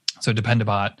 So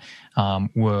Dependabot,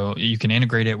 you can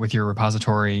integrate it with your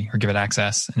repository or give it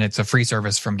access, and it's a free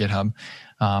service from GitHub.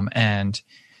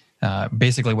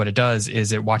 Basically what it does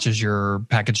is it watches your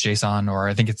package JSON, or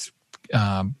I think it's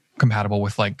compatible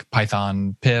with like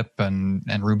Python, pip, and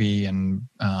Ruby, and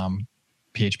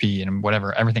PHP, and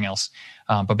whatever, everything else.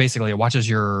 But basically it watches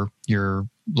your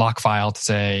lock file to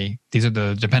say, these are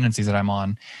the dependencies that I'm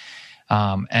on.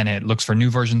 And it looks for new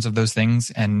versions of those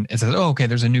things, and it says, oh, okay,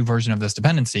 there's a new version of this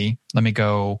dependency. Let me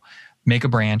go make a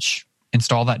branch,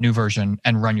 install that new version,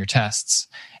 and run your tests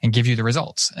and give you the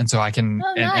results. And so I can,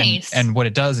 nice. and what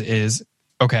it does is,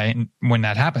 okay, when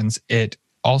that happens, it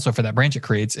also, for that branch it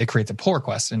creates a pull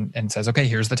request and says, okay,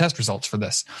 here's the test results for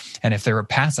this. And if they're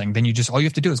passing, then all you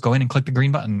have to do is go in and click the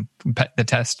green button, the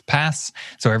test pass,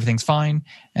 so everything's fine,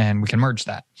 and we can merge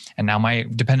that. And now my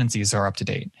dependencies are up to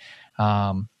date.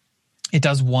 It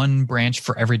does one branch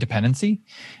for every dependency.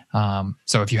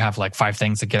 So if you have like 5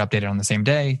 things that get updated on the same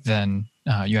day, then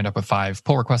you end up with 5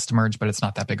 pull requests to merge, but it's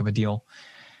not that big of a deal.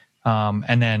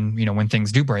 And then, when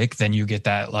things do break, then you get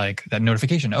that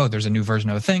notification. Oh, there's a new version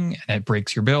of a thing, and it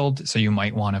breaks your build. So you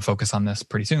might want to focus on this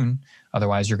pretty soon.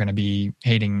 Otherwise, you're going to be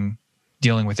hating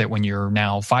dealing with it when you're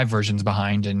now 5 versions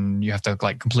behind, and you have to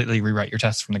like completely rewrite your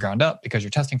tests from the ground up because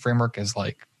your testing framework is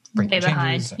like breaking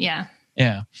changes. Yeah.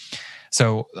 Yeah.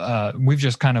 So we've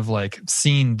just kind of like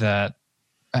seen that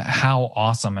how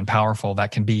awesome and powerful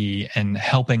that can be in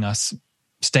helping us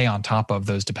stay on top of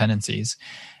those dependencies.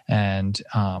 And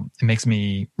it makes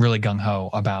me really gung-ho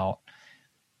about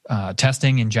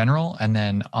testing in general, and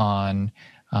then on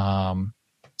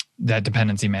that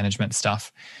dependency management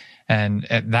stuff. And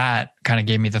that kind of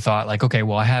gave me the thought like, okay,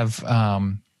 well, I have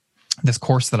this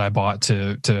course that I bought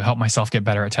to help myself get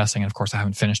better at testing. And of course I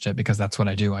haven't finished it because that's what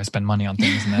I do. I spend money on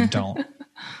things and then don't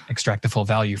extract the full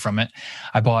value from it.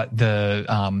 I bought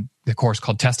the course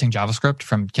called Testing JavaScript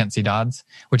from Kent C. Dodds,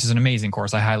 which is an amazing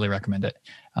course. I highly recommend it.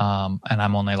 And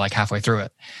I'm only like halfway through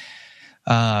it.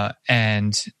 One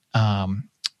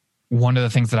of the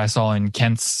things that I saw in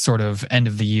Kent's sort of end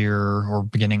of the year or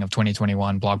beginning of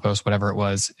 2021 blog post, whatever it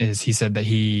was, is he said that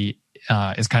he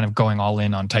is kind of going all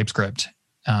in on TypeScript.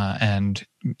 And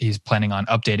he's planning on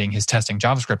updating his testing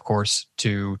JavaScript course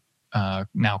to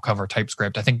now cover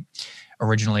TypeScript. I think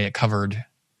originally it covered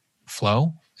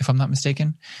Flow, if I'm not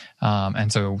mistaken.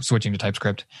 And so switching to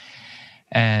TypeScript.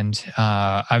 And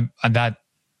that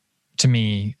to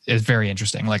me is very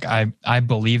interesting. Like I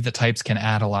believe that types can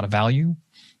add a lot of value,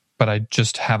 but I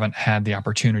just haven't had the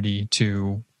opportunity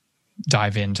to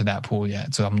dive into that pool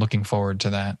yet. So I'm looking forward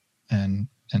to that, and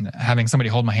having somebody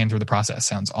hold my hand through the process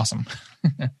sounds awesome.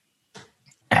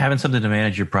 Having something to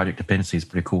manage your project dependencies is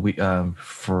pretty cool. We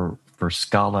for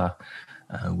Scala,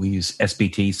 we use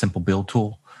SBT, Simple Build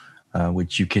Tool,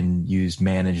 which you can use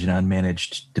managed and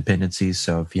unmanaged dependencies.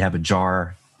 So if you have a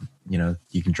jar,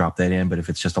 you can drop that in. But if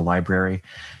it's just a library,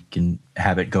 you can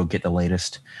have it go get the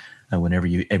latest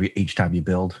each time you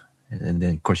build. And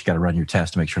then, of course, you got to run your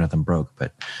test to make sure nothing broke.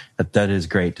 But that is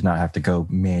great to not have to go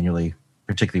manually,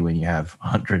 particularly when you have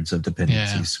hundreds of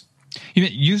dependencies. Yeah.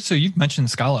 You've mentioned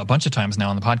Scala a bunch of times now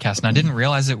on the podcast, and I didn't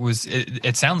realize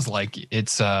it sounds like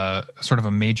it's sort of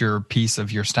a major piece of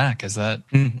your stack. Is that?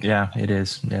 Yeah, it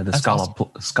is. Yeah, the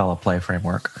Scala Play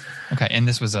framework. Okay, and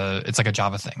this was it's like a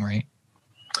Java thing, right?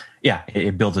 Yeah,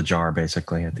 it builds a jar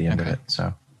basically at the end of it.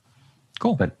 So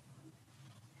cool. But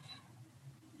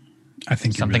I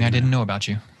think something I didn't know about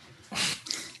you.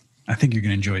 I think you're going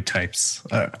to enjoy types.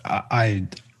 I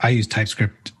use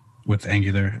TypeScript with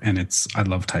Angular, and I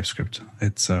love TypeScript.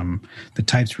 It's the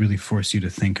types really force you to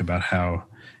think about how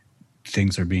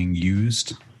things are being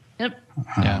used. Yep.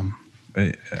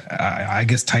 I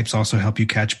guess types also help you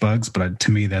catch bugs, but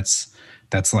to me, that's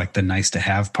like the nice to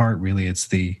have part. Really, it's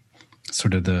the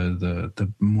sort of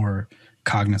the more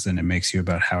cognizant it makes you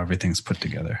about how everything's put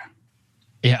together.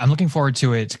 Yeah, I'm looking forward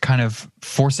to it kind of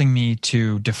forcing me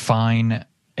to define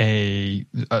a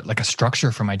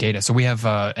structure for my data. So we have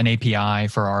an API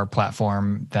for our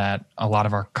platform that a lot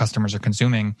of our customers are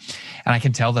consuming, and I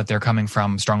can tell that they're coming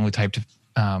from strongly typed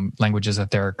languages that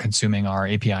they're consuming our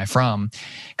API from,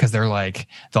 because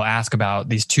they'll ask about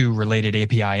these two related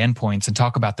API endpoints and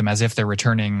talk about them as if they're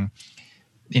returning,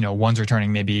 one's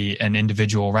returning maybe an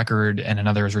individual record and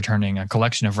another is returning a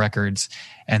collection of records,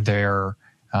 and they're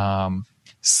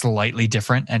slightly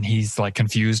different, and he's like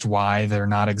confused why they're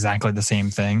not exactly the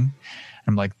same thing.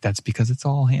 I'm like, that's because it's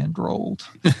all hand rolled.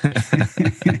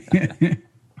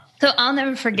 So I'll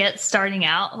never forget starting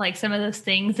out, like some of those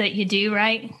things that you do,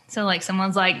 right? So like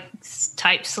someone's like,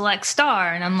 type select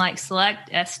star, and I'm like, select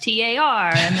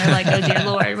STAR, and they're like, oh dear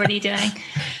Lord, what are you doing?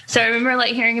 So I remember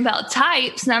like hearing about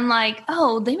types, and I'm like,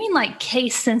 oh, they mean like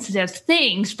case sensitive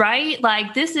things, right?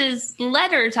 Like this is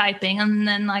letter typing. And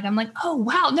then like, I'm like, oh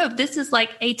wow, no, this is like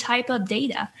a type of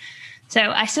data. So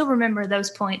I still remember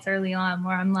those points early on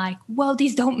where I'm like, well,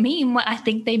 these don't mean what I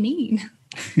think they mean.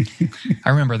 I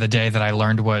remember the day that I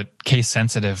learned what case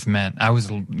sensitive meant. I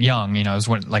was young, I was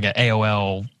like an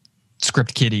AOL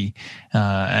script kiddie,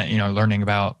 learning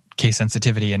about case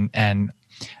sensitivity, and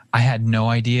I had no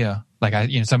idea. Like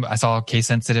I saw case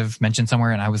sensitive mentioned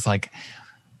somewhere, and I was like,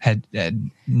 had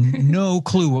no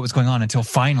clue what was going on until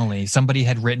finally somebody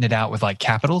had written it out with like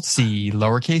capital C,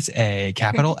 lowercase a,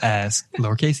 capital S,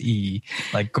 lowercase e,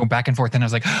 like going back and forth. And I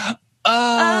was like, oh,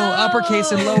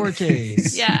 uppercase and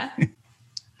lowercase. Yeah.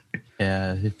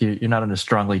 Yeah, if you're not in a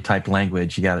strongly typed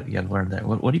language, you got to learn that.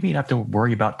 What do you mean I have to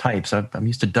worry about types? I'm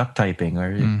used to duck typing,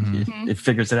 or it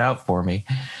figures it out for me,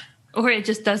 or it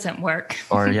just doesn't work,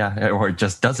 or it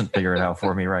just doesn't figure it out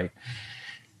for me, right?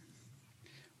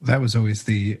 That was always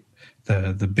the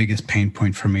biggest pain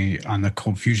point for me on the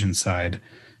Cold Fusion side,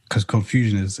 because Cold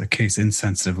Fusion is a case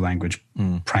insensitive language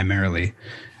primarily.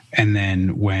 And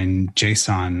then when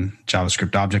JSON,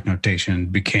 JavaScript object notation,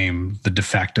 became the de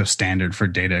facto standard for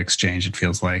data exchange, it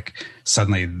feels like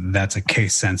suddenly that's a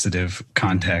case-sensitive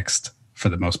context for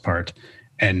the most part.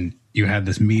 And you had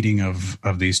this meeting of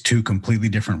these two completely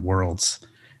different worlds,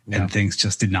 and things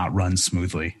just did not run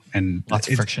smoothly. And lots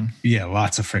of friction. Yeah,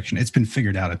 lots of friction. It's been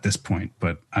figured out at this point,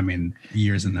 but I mean,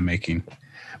 years in the making.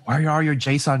 Why are your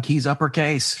JSON keys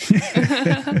uppercase?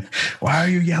 Why are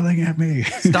you yelling at me?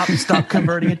 Stop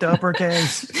converting it to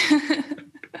uppercase. I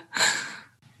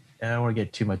don't want to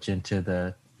get too much into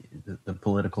the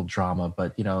political drama,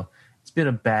 but it's been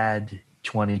a bad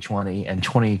 2020, and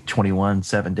 2021,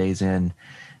 7 days in,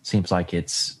 seems like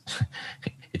it's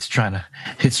trying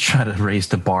to raise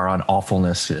the bar on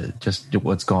awfulness. Just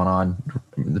what's going on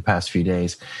in the past few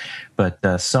days.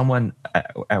 But someone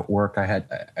at work, I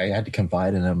had to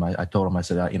confide in him. I told him, I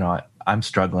said, I'm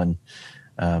struggling.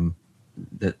 The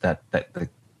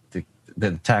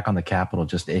attack on the Capitol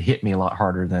it hit me a lot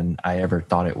harder than I ever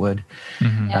thought it would.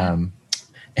 Mm-hmm. Yeah.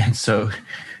 And so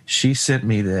she sent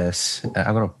me this.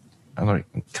 I'm gonna.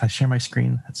 Can I share my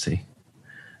screen? Let's see.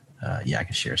 Yeah, I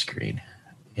can share screen,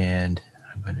 and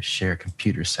I'm going to share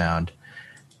computer sound.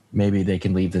 Maybe they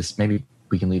can leave this. Maybe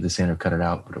we can leave this in or cut it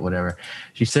out, but whatever.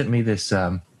 She sent me this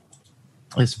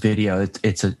this video.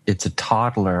 It's a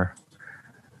toddler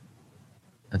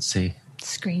Let's see.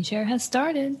 Screen share has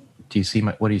started. Do you see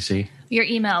what do you see? Your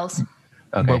emails.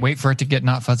 Okay. But wait for it to get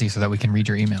not fuzzy so that we can read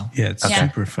your email. Yeah, it's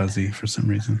super fuzzy for some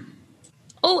reason.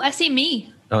 Oh, I see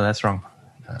me. Oh, that's wrong.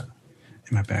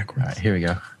 Am I backwards? All right, here we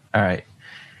go. All right.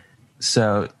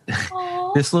 So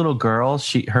this little girl,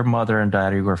 her mother and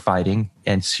daddy were fighting,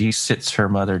 and she sits her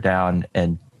mother down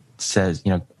and says,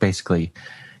 basically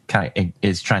kind of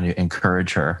is trying to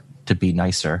encourage her to be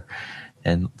nicer.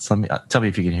 And so tell me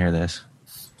if you can hear this.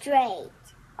 Straight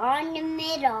on the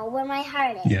middle where my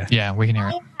heart is. Yeah, we can hear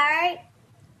it. My heart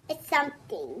is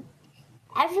something.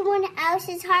 Everyone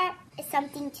else's heart is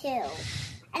something too.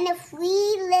 And if we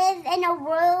live in a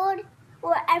world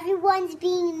where everyone's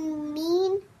being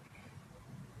mean,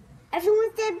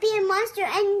 everyone's going to be a monster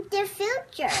in their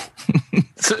future.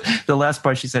 So the last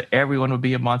part, she said, everyone will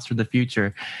be a monster in the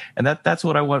future. And that's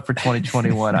what I want for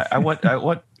 2021. I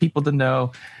want people to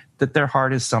know that their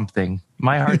heart is something.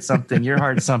 My heart's something, your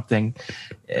heart's something,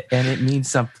 and it means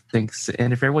something.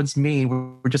 And if everyone's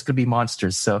mean, we're just going to be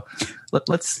monsters. So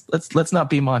let's not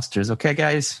be monsters, okay,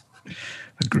 guys?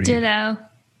 Agreed. Ditto.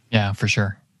 Yeah, for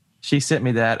sure. She sent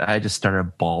me that. I just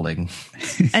started bawling.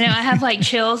 I know. I have like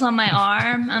chills on my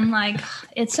arm. I'm like,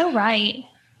 it's so right.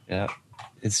 Yeah,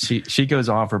 she goes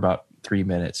on for about 3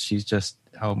 minutes. She's just,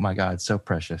 oh my God, so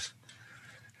precious.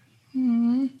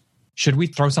 Mm-hmm. Should we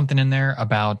throw something in there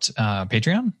about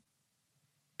Patreon?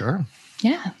 Sure.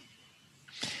 Yeah.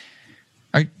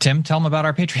 All right, Tim, tell them about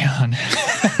our Patreon.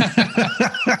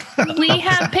 We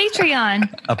have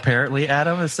Patreon. Apparently,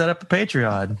 Adam has set up a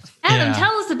Patreon. Adam,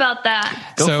 tell us about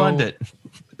that. Go fund it.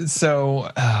 So,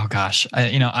 oh gosh,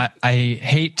 I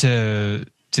hate to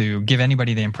give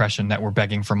anybody the impression that we're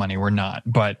begging for money. We're not.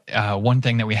 But one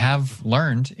thing that we have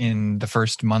learned in the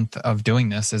first month of doing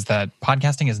this is that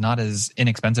podcasting is not as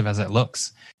inexpensive as it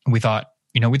looks. We thought,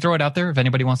 we throw it out there. If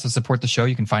anybody wants to support the show,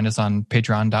 you can find us on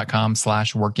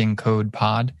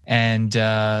patreon.com/workingcodepod. And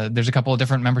there's a couple of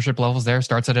different membership levels there.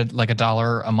 Starts at like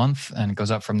 $1 a month and it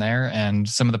goes up from there. And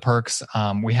some of the perks,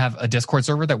 we have a Discord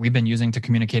server that we've been using to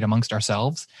communicate amongst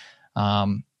ourselves.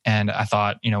 And I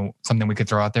thought, something we could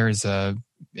throw out there is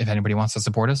if anybody wants to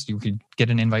support us, you could get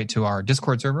an invite to our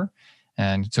Discord server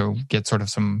and to get sort of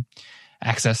some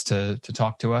access to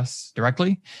talk to us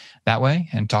directly that way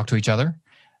and talk to each other.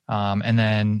 And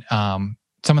then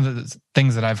some of the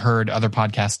things that I've heard other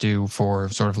podcasts do for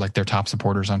sort of like their top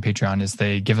supporters on Patreon is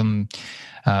they give them,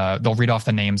 they'll read off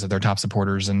the names of their top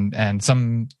supporters. And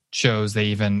some shows, they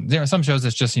even, some shows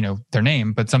it's just, their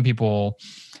name, but some people,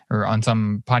 or on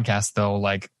some podcasts,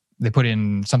 they put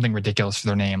in something ridiculous for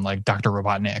their name, like Dr.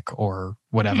 Robotnik or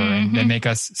whatever, and they make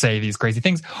us say these crazy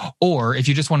things. Or if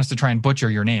you just want us to try and butcher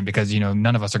your name, because,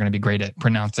 none of us are going to be great at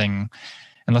pronouncing,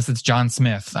 unless it's John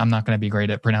Smith, I'm not going to be great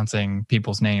at pronouncing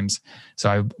people's names.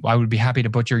 So I would be happy to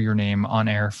butcher your name on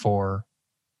air for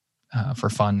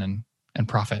fun and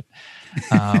profit.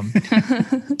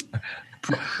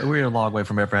 We're a long way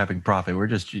from ever having profit. We're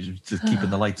just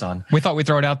keeping the lights on. We thought we'd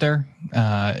throw it out there.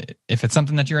 If it's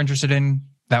something that you're interested in,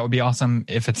 that would be awesome.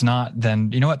 If it's not,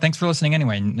 then you know what? Thanks for listening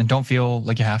anyway, and don't feel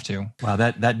like you have to. Wow,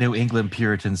 that New England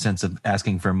Puritan sense of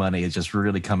asking for money is just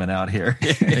really coming out here.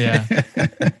 Yeah.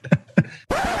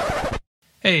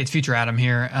 Hey, it's Future Adam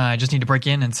here. I just need to break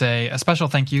in and say a special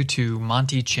thank you to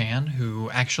Monty Chan, who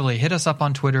actually hit us up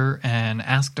on Twitter and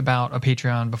asked about a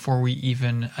Patreon before we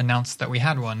even announced that we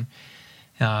had one.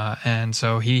 And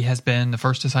so he has been the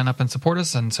first to sign up and support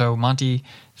us. And so, Monty,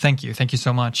 thank you. Thank you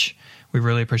so much. We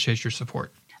really appreciate your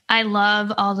support. I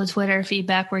love all the Twitter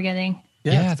feedback we're getting.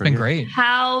 Yeah, it's been great.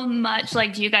 How much,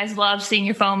 do you guys love seeing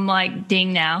your phone,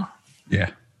 ding now?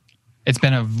 Yeah. It's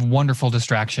been a wonderful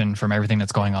distraction from everything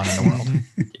that's going on in the world.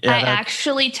 I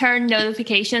actually turned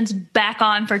notifications back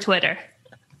on for Twitter.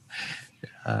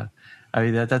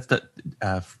 That's the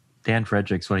Dan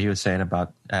Fredericks, what he was saying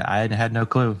about, I had no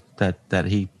clue that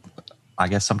he, I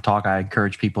guess some talk, I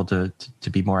encourage people to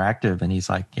be more active. And he's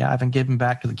like, yeah, I've been giving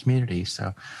back to the community.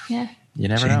 So yeah, you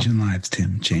never know. Changing lives,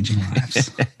 Tim, changing lives.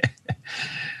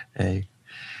 Hey,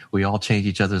 we all change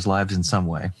each other's lives in some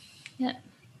way. Yeah.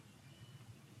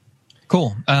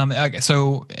 Cool.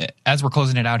 So as we're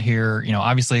closing it out here,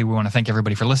 obviously we want to thank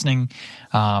everybody for listening.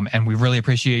 And we really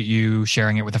appreciate you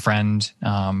sharing it with a friend.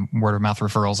 Word of mouth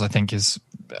referrals, I think, is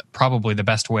probably the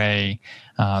best way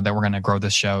that we're going to grow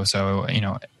this show. So,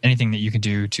 anything that you can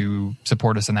do to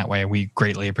support us in that way, we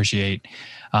greatly appreciate.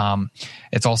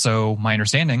 It's also my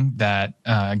understanding that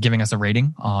giving us a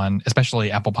rating on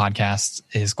especially Apple Podcasts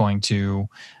is going to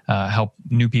help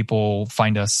new people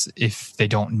find us if they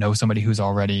don't know somebody who's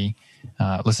already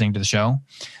listening to the show.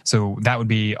 So that would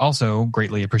be also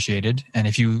greatly appreciated. And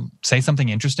if you say something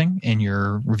interesting in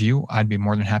your review, I'd be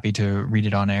more than happy to read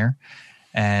it on air.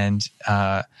 And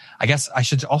I guess I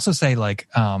should also say, like,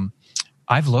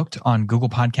 I've looked on Google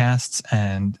Podcasts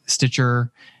and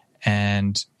Stitcher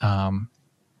and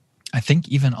I think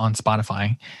even on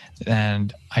Spotify,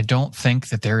 and I don't think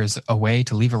that there is a way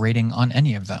to leave a rating on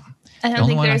any of them. I don't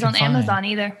think there's on Amazon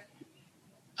either.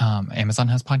 Amazon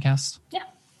has podcasts? Yeah.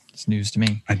 It's news to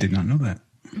me. I did not know that.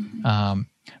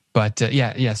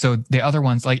 Yeah. So the other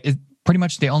ones, like, pretty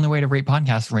much the only way to rate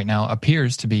podcasts right now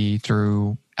appears to be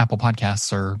through Apple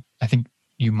Podcasts, or I think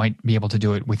you might be able to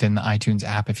do it within the iTunes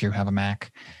app if you have a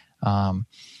Mac.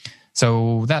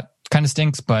 So that kind of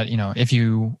stinks, but if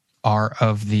you are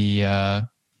of the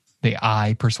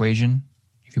I persuasion,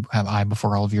 if you have I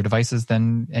before all of your devices,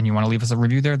 and you want to leave us a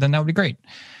review there, then that would be great.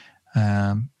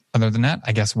 Other than that,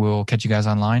 I guess we'll catch you guys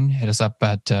online. Hit us up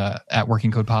at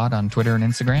Working Code Pod on Twitter and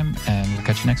Instagram, and we'll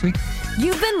catch you next week.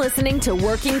 You've been listening to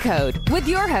Working Code with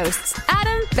your hosts,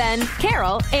 Adam, Ben,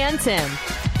 Carol, and Tim.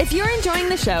 If you're enjoying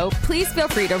the show, please feel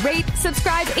free to rate,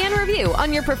 subscribe, and review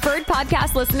on your preferred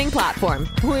podcast listening platform.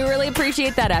 We really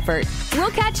appreciate that effort.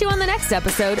 We'll catch you on the next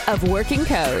episode of Working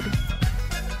Code.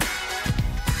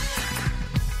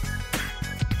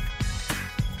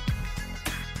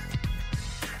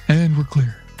 And we're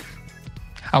clear.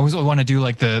 I always want to do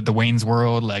like the Wayne's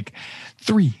World, like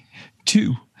 3,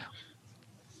 2.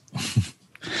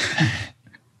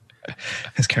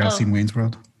 Has Carol seen Wayne's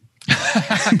World?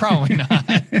 Probably not.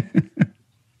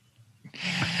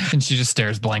 And she just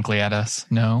stares blankly at us.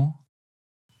 No.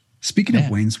 Speaking of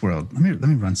Wayne's World, let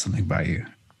me run something by you.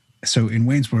 So in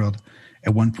Wayne's World,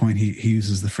 at one point he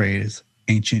uses the phrase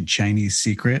 "ancient Chinese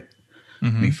secret."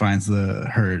 Mm-hmm. And he finds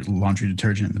her laundry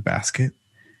detergent in the basket.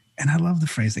 And I love the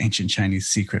phrase "ancient Chinese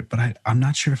secret," but I'm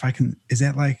not sure if I can. Is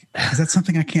that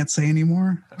something I can't say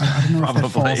anymore? I don't know.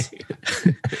 Probably. If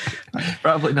that falls.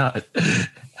 Probably not.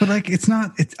 But like, it's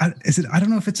not. Is it? I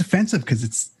don't know if it's offensive because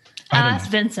it's.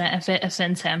 Ask Vincent if it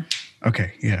offends him.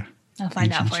 Okay, yeah. I'll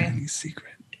find out for you. Chinese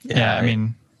secret. Yeah, I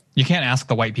mean, you can't ask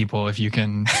the white people if you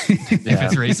can, if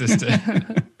it's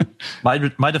racist.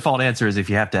 My default answer is if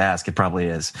you have to ask, it probably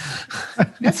is.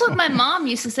 That's what my mom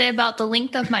used to say about the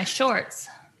length of my shorts.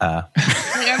 Like,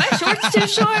 are my shorts too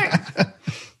short?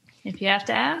 If you have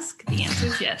to ask, the answer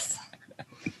is yes.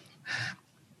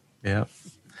 Yeah.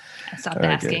 I stopped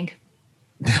asking.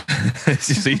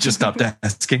 So you just stopped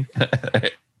asking?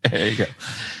 There you go.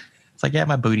 It's like, yeah,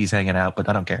 my booty's hanging out, but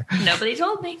I don't care. Nobody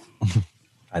told me.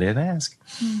 I didn't ask.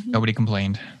 Nobody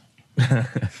complained.